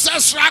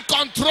ancestral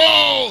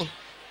control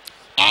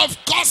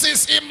of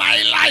causes in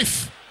my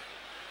life,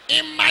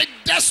 in my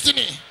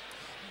destiny,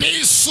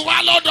 be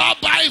swallowed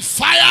up by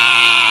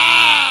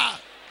fire.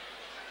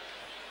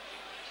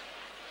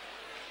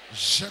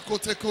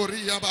 Jekote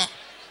koriaba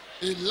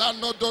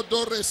ilano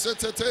dodore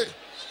setete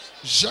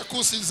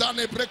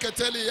jakusizane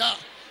breketelia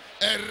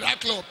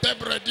eraklo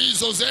pebredi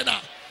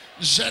zozena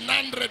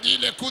jenandre di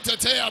le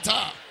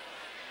kuteteata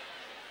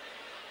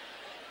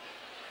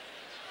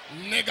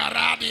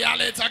negaradi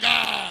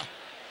aletaga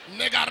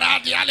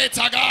negaradi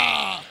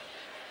aletaga.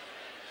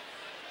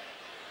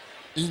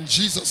 In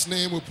Jesus'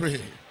 name we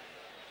pray.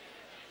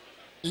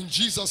 In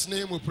Jesus'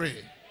 name we pray.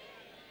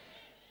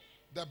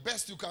 The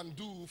best you can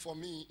do for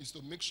me is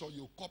to make sure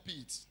you copy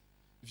it.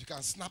 If you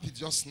can snap it,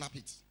 just snap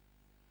it.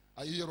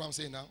 Are you hearing what I'm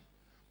saying now?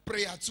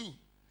 Prayer 2.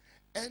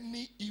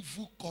 Any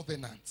evil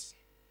covenant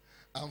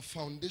and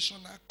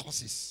foundational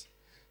causes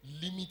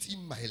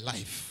limiting my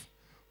life,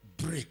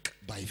 break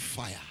by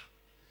fire.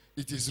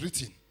 It is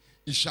written,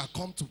 it shall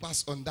come to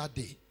pass on that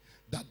day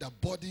that the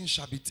burden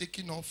shall be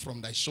taken off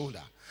from thy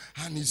shoulder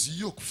and his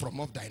yoke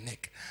from off thy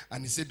neck.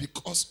 And he said,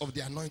 because of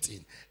the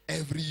anointing,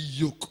 every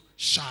yoke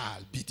shall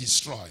be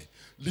destroyed.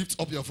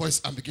 Lift up your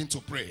voice and begin to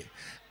pray.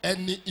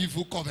 Any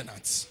evil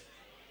covenant,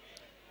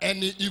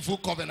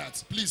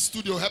 please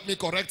studio help me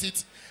correct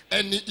it.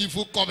 Any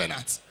evil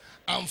covenant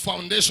and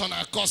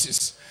foundational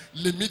causes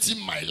limiting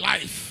my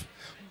life,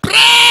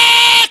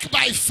 break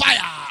by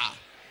fire.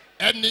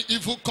 Any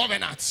evil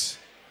covenant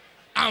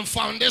and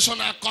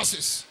foundational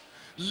causes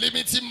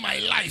limiting my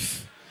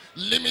life,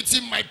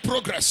 limiting my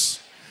progress,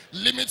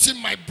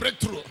 limiting my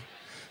breakthrough,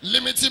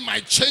 limiting my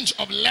change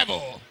of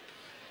level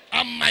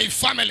and my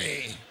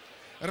family.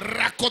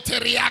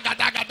 Rakoteria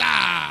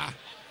gadagada.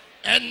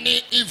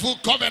 Any evil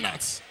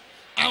covenants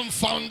and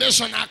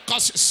foundational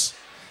causes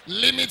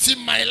limiting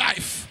my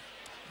life,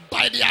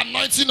 by the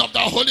anointing of the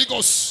Holy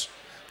Ghost,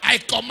 I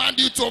command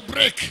you to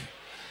break.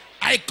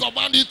 I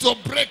command you to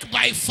break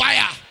by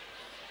fire.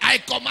 I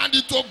command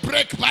you to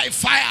break by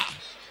fire.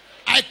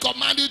 I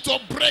command you to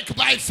break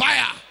by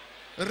fire.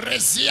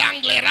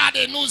 Reziangle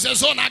rade nuze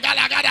zona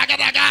gala gada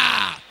gada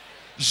ga.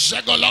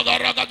 Jegologo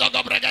rogo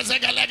dogo brega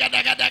zega lega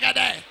daga daga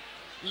de.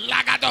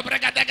 Laga do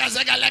brega daga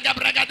zega lega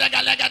brega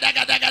daga lega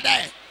daga daga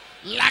de.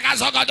 Laga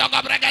zogo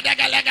dogo brega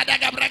daga lega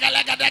daga brega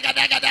lega daga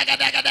daga daga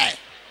daga de.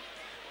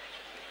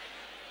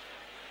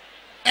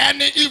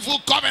 Any evil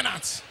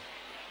covenant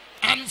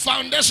and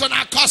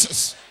foundational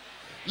causes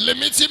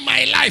limiting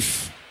my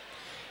life,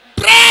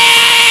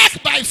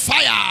 break by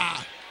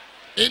fire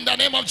in the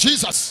name of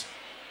Jesus.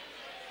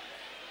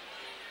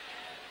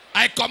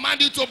 I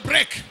command you to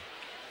break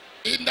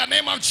in the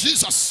name of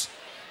Jesus.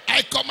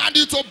 I command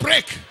you to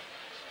break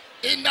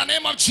in the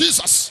name of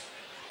Jesus.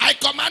 I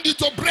command you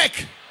to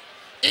break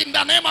in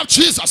the name of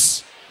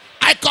Jesus.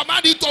 I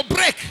command you to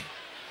break.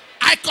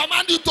 I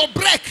command you to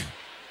break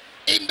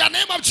in the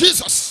name of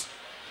Jesus.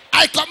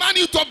 I command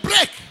you to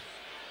break.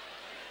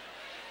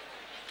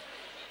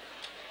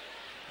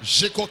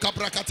 Jeko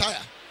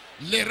kaprakataya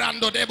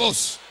lerando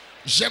debos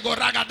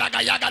jegoraga daga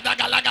yaga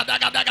daga laga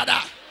daga daga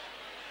da.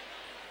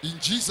 In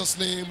Jesus'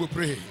 name we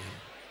pray.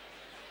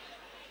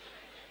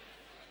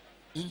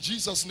 In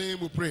Jesus' name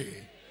we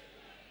pray.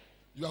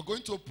 You are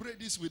going to pray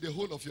this with the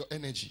whole of your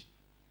energy.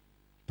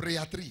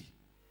 Prayer 3.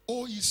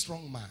 O ye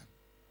strong man,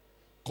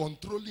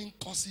 controlling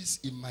causes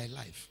in my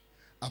life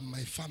and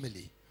my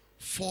family,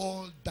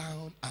 fall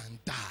down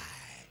and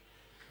die.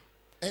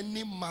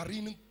 Any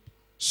marine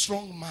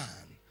strong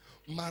man,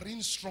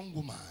 marine strong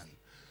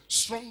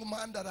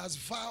woman that has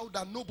vowed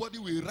that nobody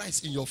will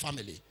rise in your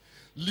family,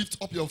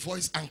 lift up your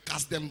voice and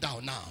cast them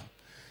down now.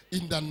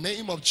 In the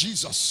name of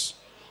Jesus.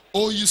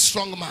 Oh, you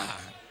strong man,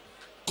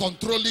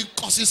 controlling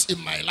causes in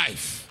my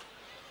life,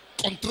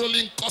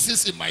 controlling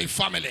causes in my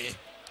family,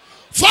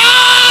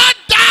 fall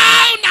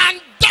down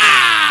and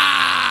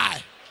die.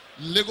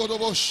 Lego do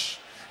bosh,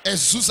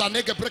 Ezusa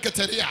nege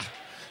breketeria,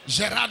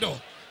 Gerardo,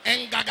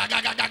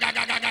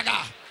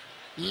 Engagagagagagagaga,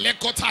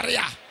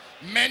 Lekotaria,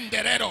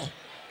 Menderero,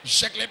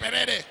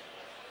 Jekleperede.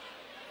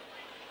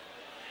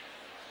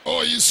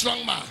 Oh, you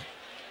strong man.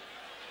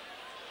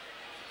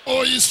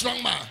 Oh, you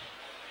strong man,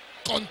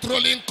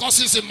 controlling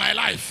causes in my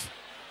life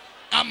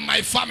and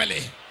my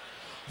family,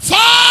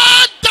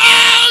 fall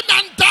down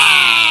and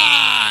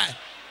die.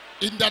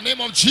 In the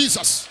name of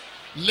Jesus.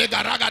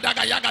 Legaraga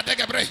daga yaga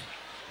degebre.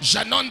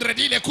 Janondre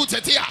di le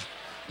kutetia.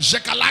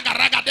 Jekalaga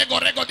raga dego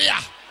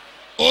regodia.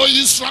 Oh,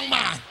 you strong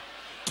man,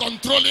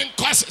 controlling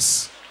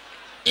causes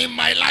in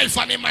my life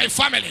and in my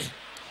family,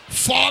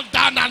 fall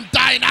down and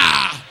die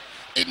now.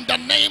 In the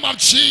name of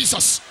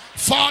Jesus.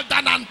 Fall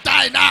down and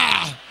die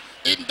now.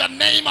 In the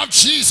name of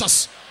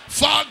Jesus.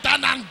 Fall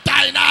down and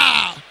die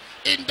now.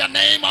 In the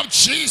name of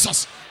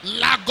Jesus.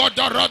 La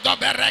godorodo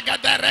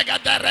berega de rega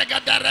de rega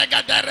de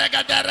rega de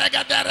rega de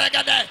rega de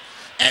rega de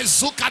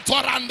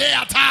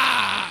ezukatorande.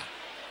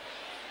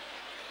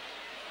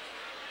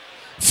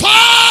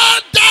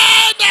 Fall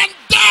down and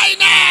die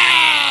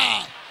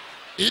now.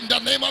 In the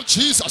name of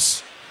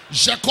Jesus.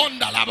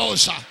 Jekonda la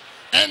bosha.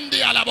 Endi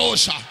la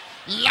bosha.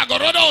 La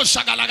gorodo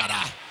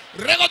shagalagada.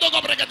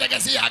 Regodo brega de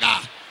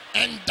geziaga.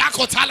 And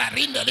Dakotala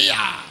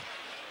Rindelia.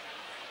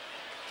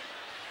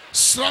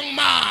 Strong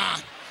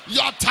man,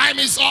 your time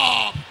is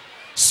up.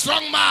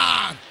 Strong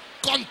man,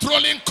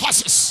 controlling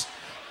causes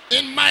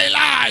in my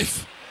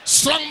life.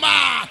 Strong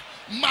man,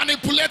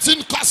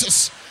 manipulating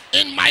causes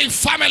in my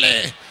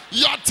family.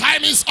 Your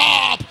time is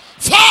up.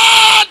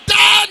 Fall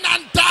down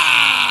and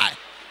die.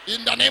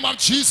 In the name of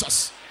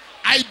Jesus,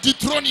 I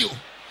dethrone you.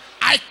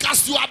 I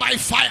cast you out by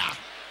fire.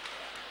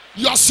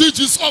 Your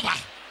siege is over.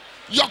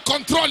 Your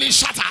control is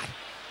shattered.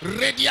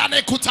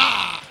 Rediane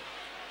Kuta.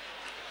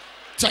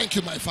 Thank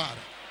you, my Father.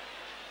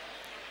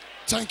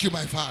 Thank you,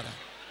 my Father.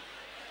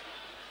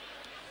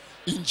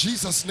 In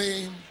Jesus'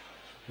 name,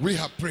 we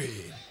have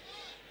prayed.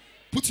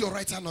 Put your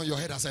right hand on your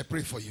head as I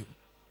pray for you.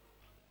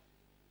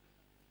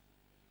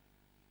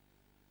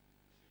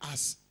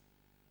 As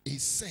a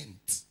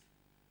saint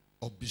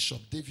of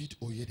Bishop David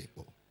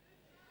Oyedepo,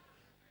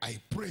 I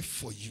pray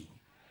for you.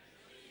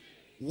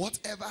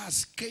 Whatever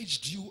has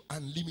caged you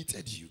and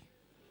limited you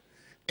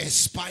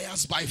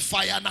expires by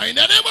fire now in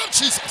the name of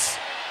Jesus.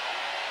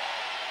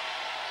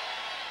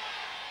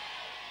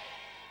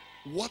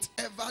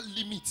 Whatever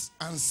limits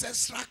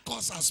ancestral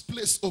cause has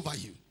placed over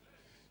you,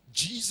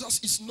 Jesus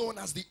is known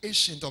as the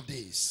Ancient of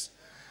Days.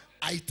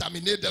 I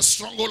terminate the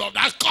stronghold of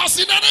that cause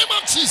in the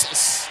name of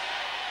Jesus.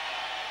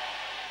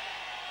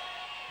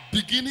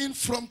 Beginning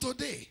from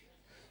today,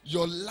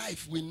 your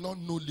life will not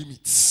know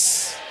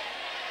limits.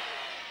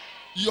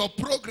 Your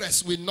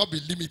progress will not be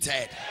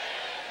limited.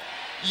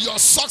 Your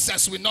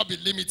success will not be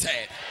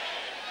limited.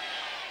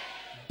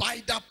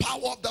 By the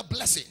power of the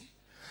blessing,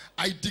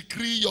 I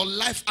decree your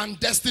life and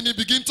destiny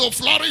begin to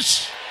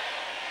flourish.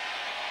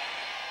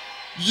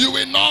 You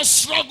will not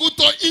struggle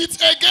to eat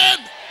again.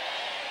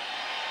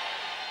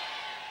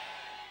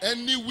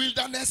 Any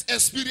wilderness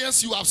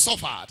experience you have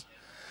suffered,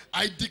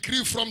 I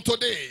decree from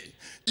today,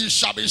 it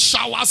shall be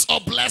showers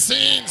of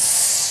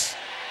blessings.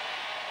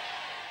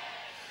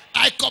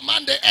 I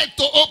command the earth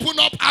to open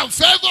up and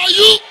favor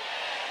you.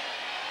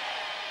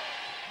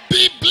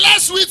 Be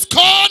blessed with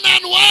corn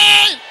and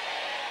wine.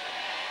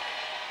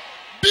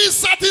 Be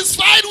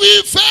satisfied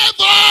with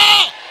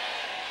favor.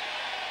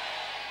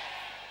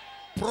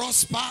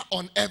 Prosper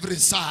on every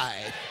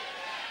side.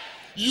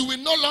 You will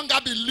no longer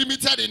be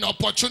limited in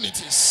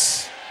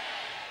opportunities.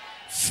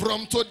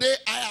 From today,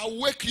 I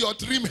awake your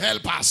dream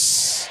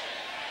helpers.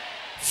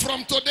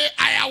 From today,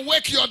 I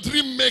awake your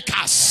dream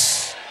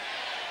makers.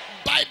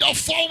 By the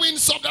four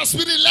winds of the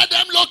Spirit, let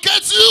them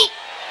locate you.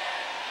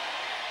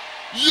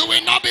 You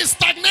will not be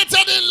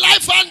stagnated in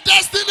life and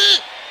destiny.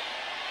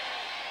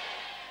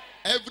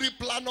 Every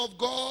plan of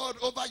God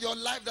over your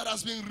life that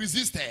has been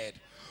resisted,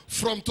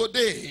 from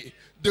today,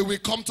 they will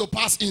come to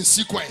pass in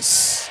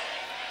sequence.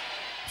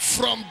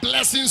 From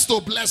blessings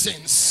to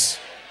blessings.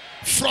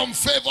 From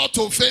favor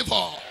to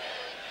favor.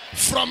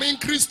 From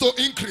increase to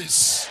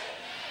increase.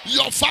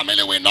 Your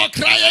family will not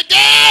cry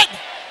again.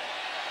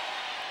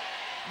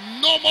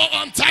 No more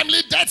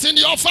untimely death in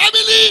your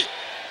family.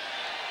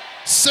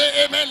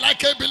 Say amen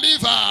like a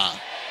believer.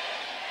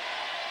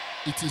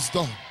 It is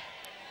done.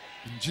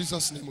 In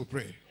Jesus' name we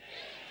pray.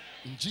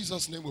 In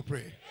Jesus' name we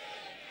pray.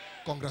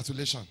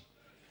 Congratulations.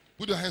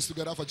 Put your hands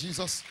together for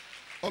Jesus.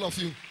 All of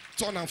you,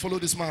 turn and follow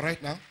this man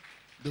right now.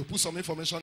 They'll put some information